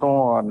سنتوں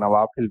اور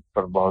نوافل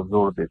پر بہت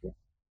زور دیتے ہیں.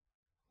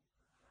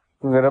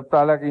 کیونکہ رب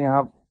تعالیٰ کے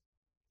یہاں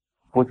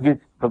پوچھ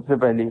گچھ سب سے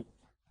پہلی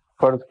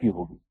فرض کی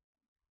ہوگی.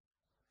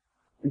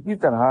 اسی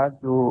طرح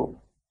جو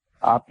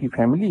آپ کی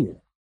فیملی ہے،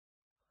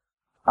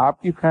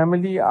 آپ کی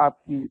فیملی آپ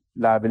کی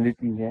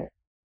لائبلٹی ہے،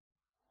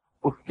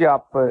 اس کے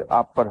آپ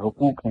پر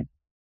حقوق ہیں.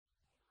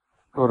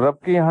 تو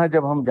رب کے یہاں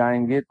جب ہم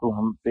جائیں گے تو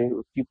ہم سے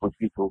اس کی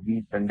پوچھ گچھ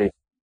ہوگی، ڈنڈے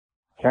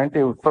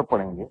چھینٹے اس پر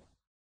پڑیں گے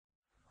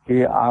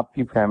کہ آپ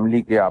کی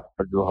فیملی کے آپ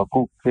پر جو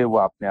حقوق تھے وہ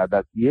آپ نے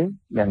ادا کیے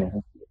یا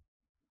نہیں کیے.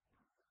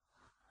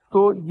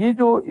 تو یہ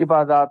جو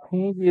عبادات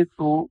ہیں یہ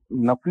تو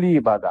نفلی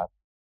عبادات.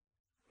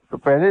 تو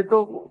پہلے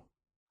تو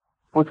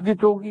پوچھ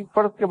گچھ ہوگی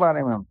فرض کے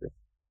بارے میں ہم سے.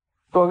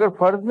 تو اگر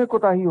فرض میں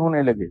کوتاہی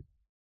ہونے لگے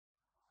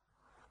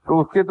تو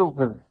اس کے تو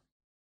پھر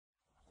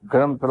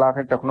گرم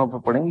سلاخیں ٹخنوں پہ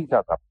پڑیں گی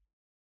چاہتا.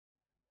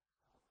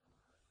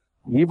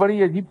 یہ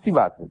بڑی عجیب سی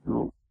بات ہے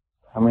جو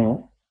ہمیں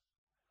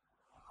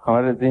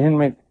ہمارے ذہن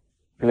میں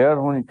کلیئر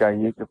ہونی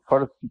چاہیے کہ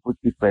فرض کی کچھ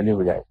چیز پہلے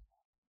ہو جائے.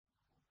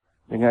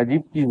 لیکن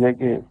عجیب چیز ہے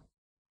کہ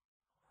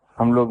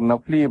ہم لوگ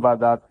نفلی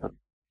عبادات پر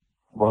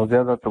بہت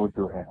زیادہ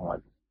توجہ ہے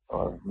ہماری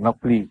اور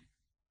نفلی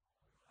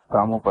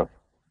کاموں پر،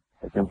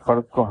 لیکن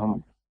فرض کو ہم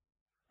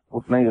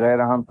اتنا ہی غیر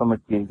اہم سمجھ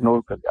کے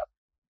اگنور کر جاتے.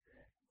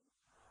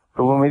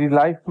 تو وہ میری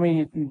لائف میں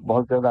یہ چیز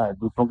بہت زیادہ ہے،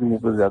 دوسروں کی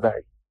نسبت زیادہ ہے،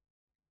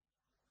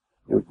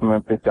 اس میں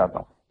پیش چاہتا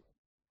ہوں.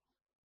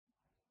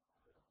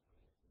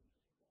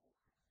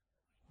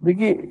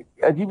 دیکھیے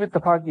عجیب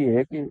اتفاق یہ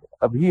ہے کہ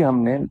ابھی ہم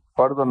نے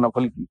فرض اور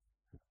نفل کی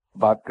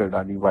بات کر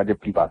ڈالی، واجب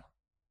کی بات.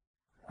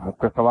 آپ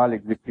کا سوال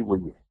ایگزیکٹلی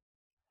وہی ہے.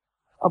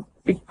 اب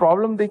ایک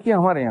پرابلم دیکھیے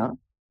ہمارے یہاں،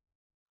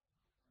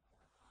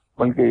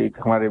 بلکہ ایک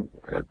ہمارے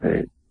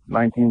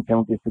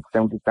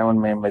 1976-77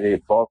 میں میرے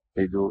باس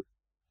تھے جو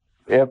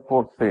ایئر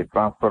فورس سے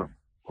ٹرانسفر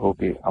ہو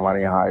کے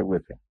ہمارے یہاں آئے ہوئے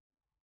تھے.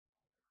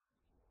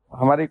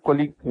 ہمارے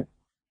کولیگ تھے،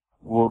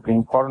 وہ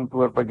کہیں فورن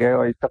ٹور پر گئے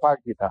اور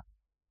اتفاق یہ تھا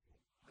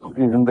ان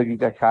کی زندگی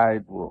کا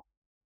شاید وہ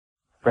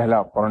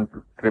پہلا فورن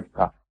ٹرپ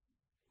تھا.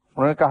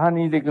 انہوں نے کہا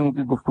نہیں لیکن ان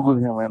کی گفتگو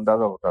سے ہمیں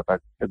اندازہ ہوتا تھا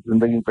کہ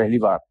زندگی میں پہلی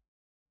بار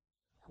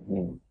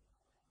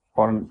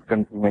فورن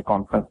کنٹری میں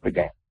کانفرنس پہ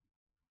گئے.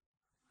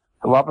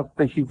 تو واپس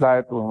تشریف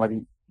لائے تو ہماری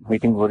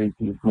میٹنگ ہو رہی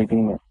تھی. اس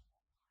میٹنگ میں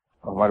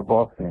ہمارے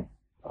باس نے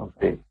ہم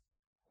سے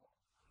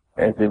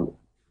ایسے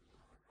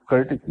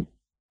کرٹسی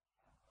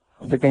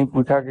سے کہیں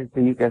پوچھا کہ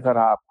یہ کیسا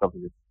رہا آپ کا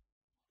وزٹ,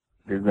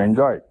 ڈیڈ یو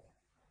انجوائے.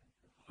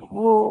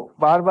 وہ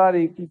بار بار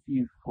ایک ہی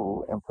چیز کو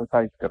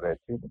ایمفسائز کر رہے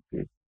تھے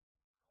کہ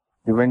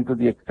they went to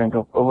the extent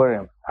of over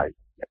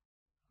emphasizing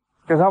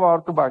کہ صاحب اور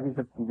تو باقی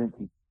سب چیزیں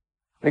تھیں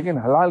لیکن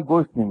حلال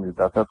گوشت نہیں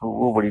ملتا تھا, تو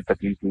وہ بڑی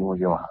تکلیف تھی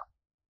مجھے وہاں.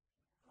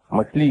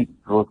 مچھلی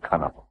روز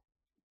کھانا تھا.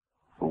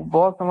 تو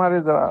بہت ہمارے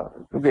ذرا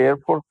کیونکہ ایئر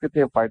فورس کے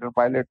تھے, فائٹر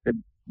پائلٹ تھے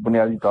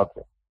بنیادی طور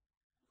پہ,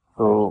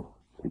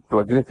 تو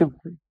اگریسو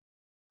تھے,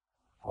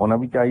 ہونا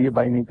بھی چاہیے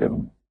بائی نیچر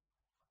میں.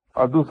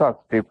 اور دوسرا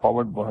اسٹیپ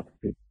فارورڈ بہت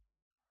تھے,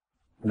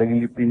 لگی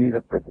لپٹی نہیں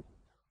رکھتے تھے.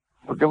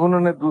 تو جب انہوں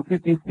نے دوسری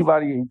تیسری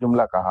بار یہی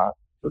جملہ کہا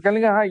تو کہنے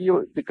لگے ہاں یہ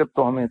دقت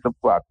تو ہمیں سب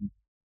کو آتی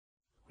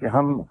کہ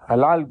ہم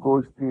حلال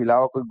گوشت کے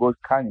علاوہ کوئی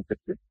گوشت کھا نہیں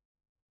سکتے.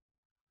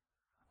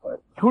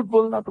 جھوٹ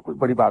بولنا تو کوئی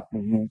بڑی بات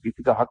نہیں ہے,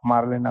 کسی کا حق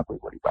مار لینا کوئی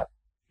بڑی بات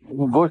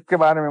نہیں, گوشت کے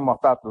بارے میں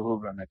محتاط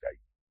ضرور رہنا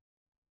چاہیے.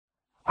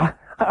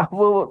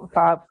 وہ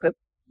صاحب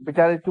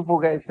بیچارے چپ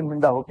ہو گئے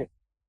شرمندہ ہو کے.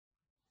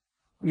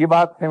 یہ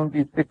بات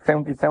 76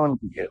 77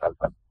 کی ہے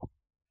غالباً.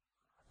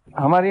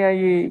 ہمارے یہاں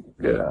یہ ایک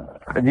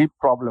عجیب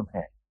پرابلم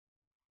ہے.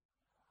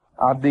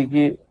 آپ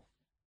دیکھیے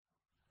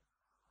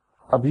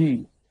ابھی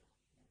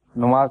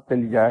نماز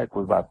چلی جائے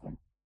کوئی بات نہیں,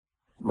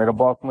 میرا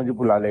باس مجھے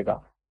بلا لے گا,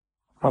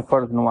 میں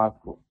فرض نماز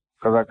کو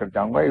قضا کر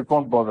جاؤں گا, it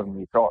won't bother me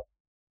at all.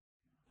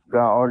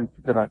 اور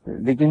اسی طرح سے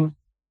لیکن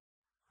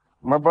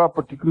میں بڑا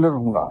پرٹیکولر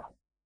ہوں گا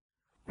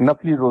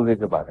نفلی روزے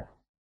کے بارے میں.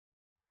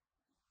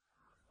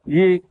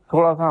 یہ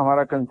تھوڑا سا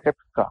ہمارا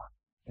کنسیپٹ کا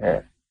ہے.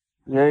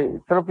 یہ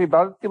صرف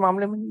عبادت کے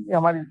معاملے میں نہیں, یہ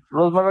ہماری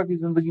روزمرہ کی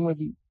زندگی میں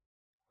بھی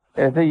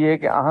ایسے ہی ہے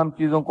کہ اہم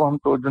چیزوں کو ہم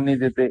توجہ نہیں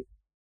دیتے,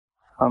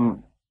 ہم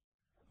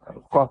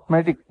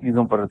کاسمیٹک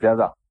چیزوں پر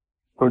زیادہ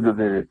توجہ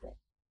دے دیتے ہیں.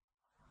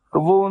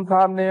 تو وہ ان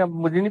صاحب نے, اب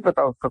مجھے نہیں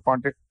پتا اس کا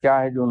کانٹیکٹ کیا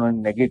ہے جو انہوں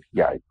نے نیگیٹ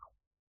کیا ہے,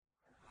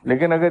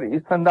 لیکن اگر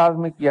اس انداز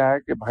میں کیا ہے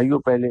کہ بھائیوں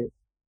پہلے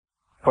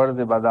فرض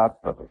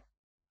عبادات پر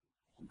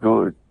جو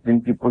جن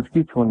کی پچھ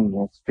گچھ ہونی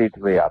ہے اسٹیٹ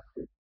وے آپ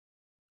سے,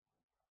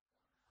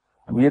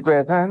 اب یہ تو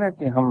ایسا ہے نا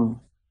کہ ہم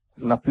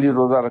نفلی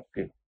روزہ رکھ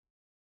کے,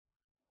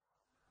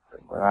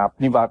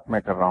 اپنی بات میں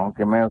کر رہا ہوں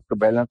کہ میں اس کو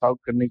بیلنس آؤٹ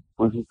کرنے کی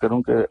کوشش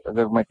کروں کہ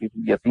اگر میں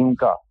کسی یتیم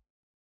کا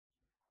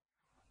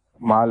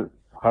مال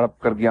ہڑپ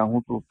کر گیا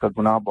ہوں تو اس کا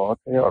گناہ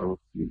بہت ہے اور اس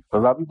کی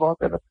سزا بھی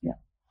بہت ہے رکھیاں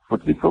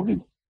کچھ بھی ہوگی.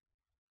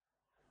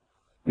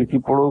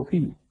 کسی پڑوسی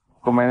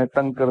کو میں نے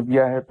تنگ کر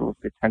دیا ہے تو اس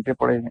کے چھنٹے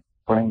پڑیں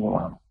گے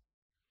وہاں.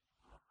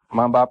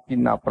 ماں باپ کی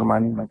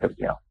نافرمانی میں کر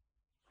گیا ہوں,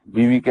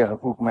 بیوی کے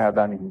حقوق میں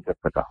ادا نہیں کر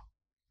سکا,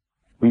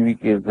 بیوی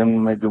کے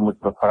ضمن میں جو مجھ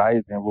پر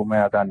فرائض ہیں وہ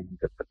میں ادا نہیں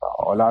کر سکا,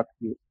 اولاد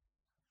کے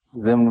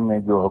ضمن میں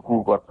جو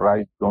حقوق اور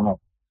فرائض دونوں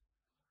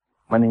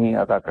میں نہیں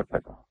ادا کر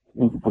سکا,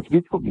 ان کی پوچھ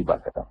گچھ کو بھی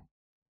بات کرا.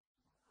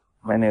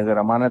 میں نے اگر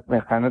امانت میں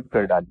خیانت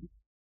کر ڈالی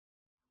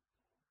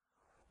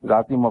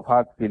ذاتی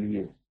مفاد کے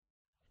لیے,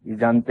 یہ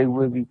جانتے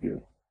ہوئے بھی کہ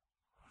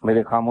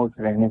میرے خاموش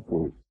رہنے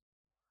سے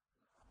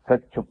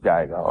سچ چھپ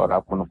جائے گا اور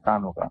آپ کو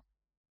نقصان ہوگا,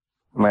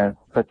 میں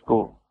سچ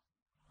کو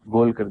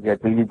گول کر دیا,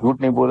 چلیے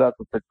جھوٹ نہیں بولا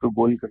تو سچ کو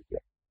گول کر دیا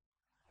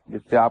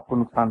جس سے آپ کو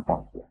نقصان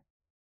پہنچ گیا,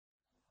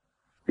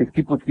 اس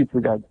کی پوچھ گچھ ہو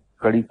جائے گی,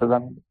 کڑی سزا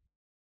ملے.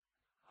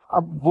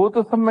 اب وہ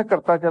تو سب میں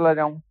کرتا چلا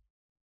جاؤں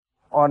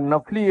اور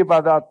نفلی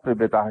عبادات پہ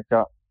بے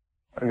تحاشا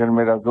اگر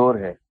میرا زور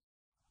ہے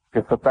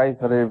کہ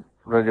 27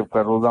 رجب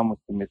کا روزہ مجھ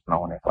سے مس نہ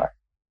ہونے پائے,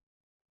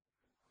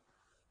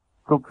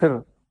 تو پھر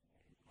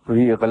تو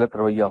یہ غلط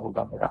رویہ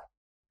ہوگا میرا.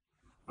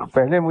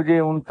 پہلے مجھے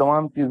ان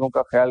تمام چیزوں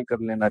کا خیال کر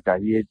لینا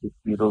چاہیے جس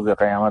کی روز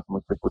قیامت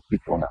مجھ سے کچھ بھی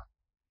چھونا.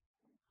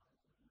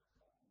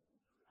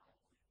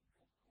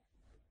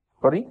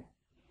 سوری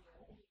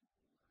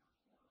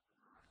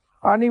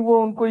نہیں,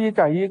 وہ ان کو یہ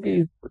چاہیے کہ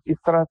اس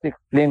طرح سے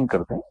ایکسپلین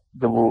کر دیں,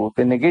 جب وہ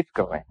اسے نیگیٹ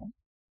کر رہے ہیں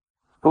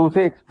تو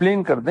اسے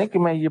ایکسپلین کر دیں کہ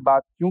میں یہ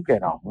بات کیوں کہہ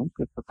رہا ہوں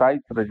کہ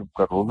 27 رجب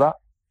کا روزہ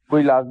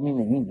کوئی لازمی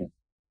نہیں ہے.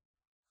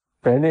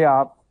 پہلے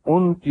آپ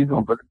ان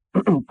چیزوں پر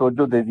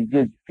توجہ دے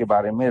دیجیے جس کے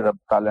بارے میں رب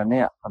تعالیٰ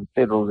نے ہم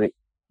سے روزے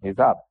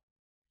حساب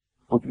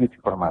پوچھ گچھ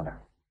فرمانا ہے,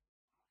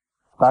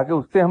 تاکہ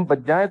اس سے ہم بچ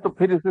جائیں. تو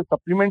پھر اسے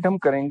سپلیمنٹ ہم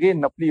کریں گے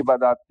نفلی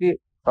عبادات کے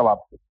ثواب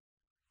سے,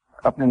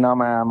 اپنے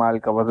نام اعمال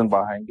کا وزن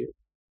بڑھائیں گے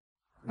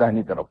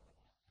داہنی طرف.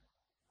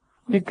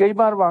 یہ کئی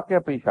بار واقعہ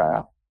پیش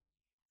آیا,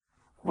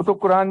 وہ تو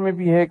قرآن میں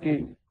بھی ہے کہ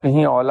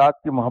کہیں اولاد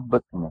کی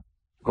محبت میں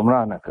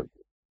گمراہ نہ کر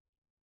دے,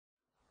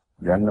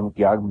 جہنم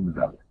کی آگ میں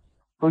ڈالے.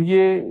 تو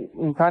یہ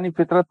انسانی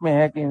فطرت میں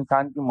ہے کہ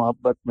انسان کی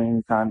محبت میں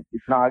انسان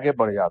اتنا آگے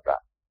بڑھ جاتا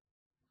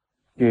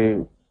ہے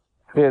کہ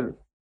پھر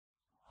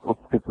اس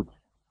سے کچھ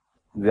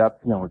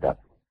زیادتیاں ہو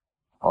جاتی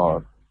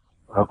اور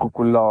حقوق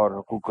اللہ اور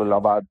حقوق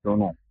العباد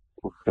دونوں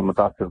اس سے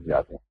متاثر ہو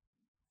جاتے ہیں.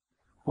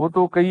 وہ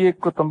تو کئی ایک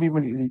کو تنبیہ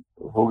ملی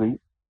ہو گئی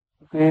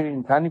کہ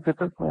انسانی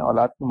فطرت میں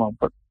اولاد کی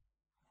محبت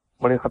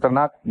بڑی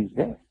خطرناک چیز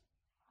ہے,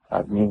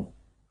 آدمی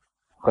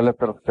غلط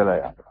طرف چلا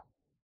جاتا.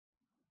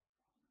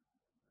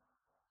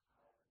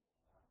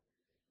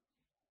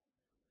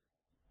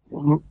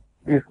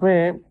 اس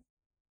میں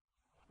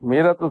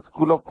मेरा तो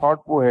स्कूल ऑफ थॉट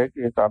वो है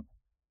कि साहब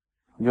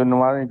जो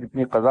नमाजें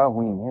जितनी कज़ा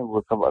हुई हैं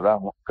वो सब अदा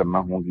करना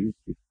होंगी,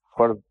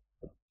 फर्ज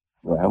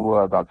जो है वो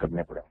अदा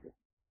करने पड़ेंगे।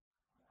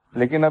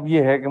 लेकिन अब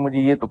ये है कि मुझे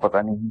ये तो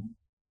पता नहीं है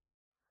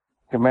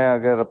कि मैं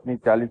अगर अपनी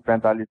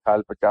 40-45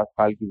 साल 50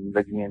 साल की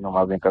जिंदगी में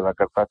नमाजें कज़ा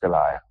करता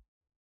चला आया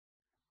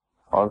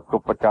और उसको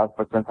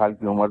 50-55 साल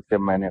की उम्र से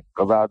मैंने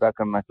कज़ा अदा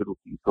करना शुरू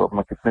की, तो अब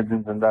मैं कितने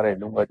दिन जिंदा रह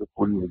लूंगा जो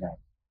पूरी हो जाए।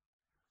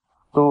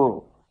 तो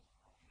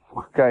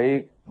उसका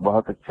एक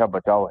बहुत अच्छा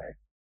बचाव है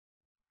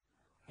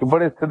कि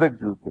बड़े सिदक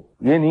दिल से,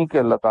 ये नहीं कि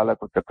अल्लाह ताला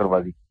को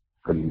चक्करबाजी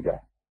कर ली जाए,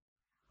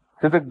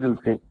 सिदक दिल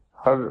से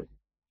हर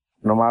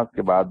नमाज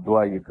के बाद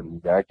दुआ ये कर ली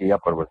जाए कि या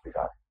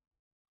परवरदिगार,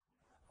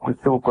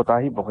 मुझसे वो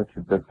कोताही बहुत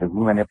शिद्दत से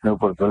हुई, मैंने अपने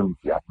ऊपर जुल्म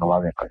किया,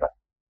 नमाजें कज़ा,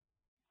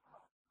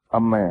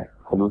 अब मैं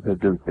खलूस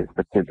दिल से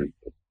सच्चे दिल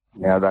से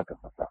मैं अदा कर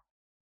सकता,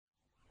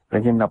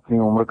 लेकिन अपनी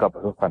उम्र का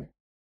भरोसा नहीं।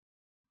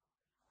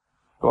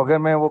 तो अगर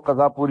मैं वो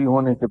कज़ा पूरी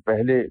होने से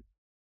पहले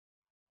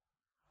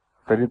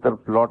तेरी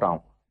तरफ लौट आऊं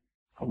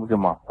तो मुझे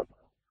माफ कर दो।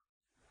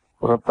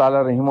 और रब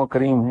ताला रहीम व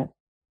करीम है,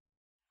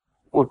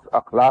 उस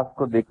अखलास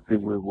को देखते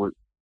हुए वो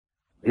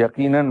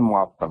यकीनन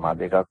मुआफ फरमा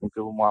देगा,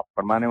 क्योंकि वो मुआफ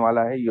फरमाने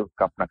वाला है, ये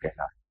उसका अपना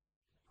कहना है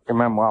कि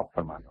मैं मुआफ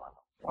फरमाने वाला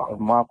हूं और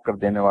मुआफ कर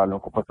देने वालों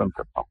को पसंद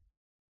करता हूं,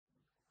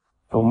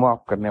 तो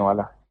मुआफ करने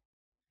वाला है।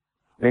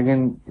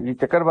 लेकिन ये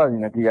चक्करबाजी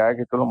न की जाए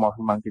कि चलो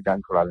माफी मांग के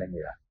जान छुड़ा लेंगे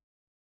यार,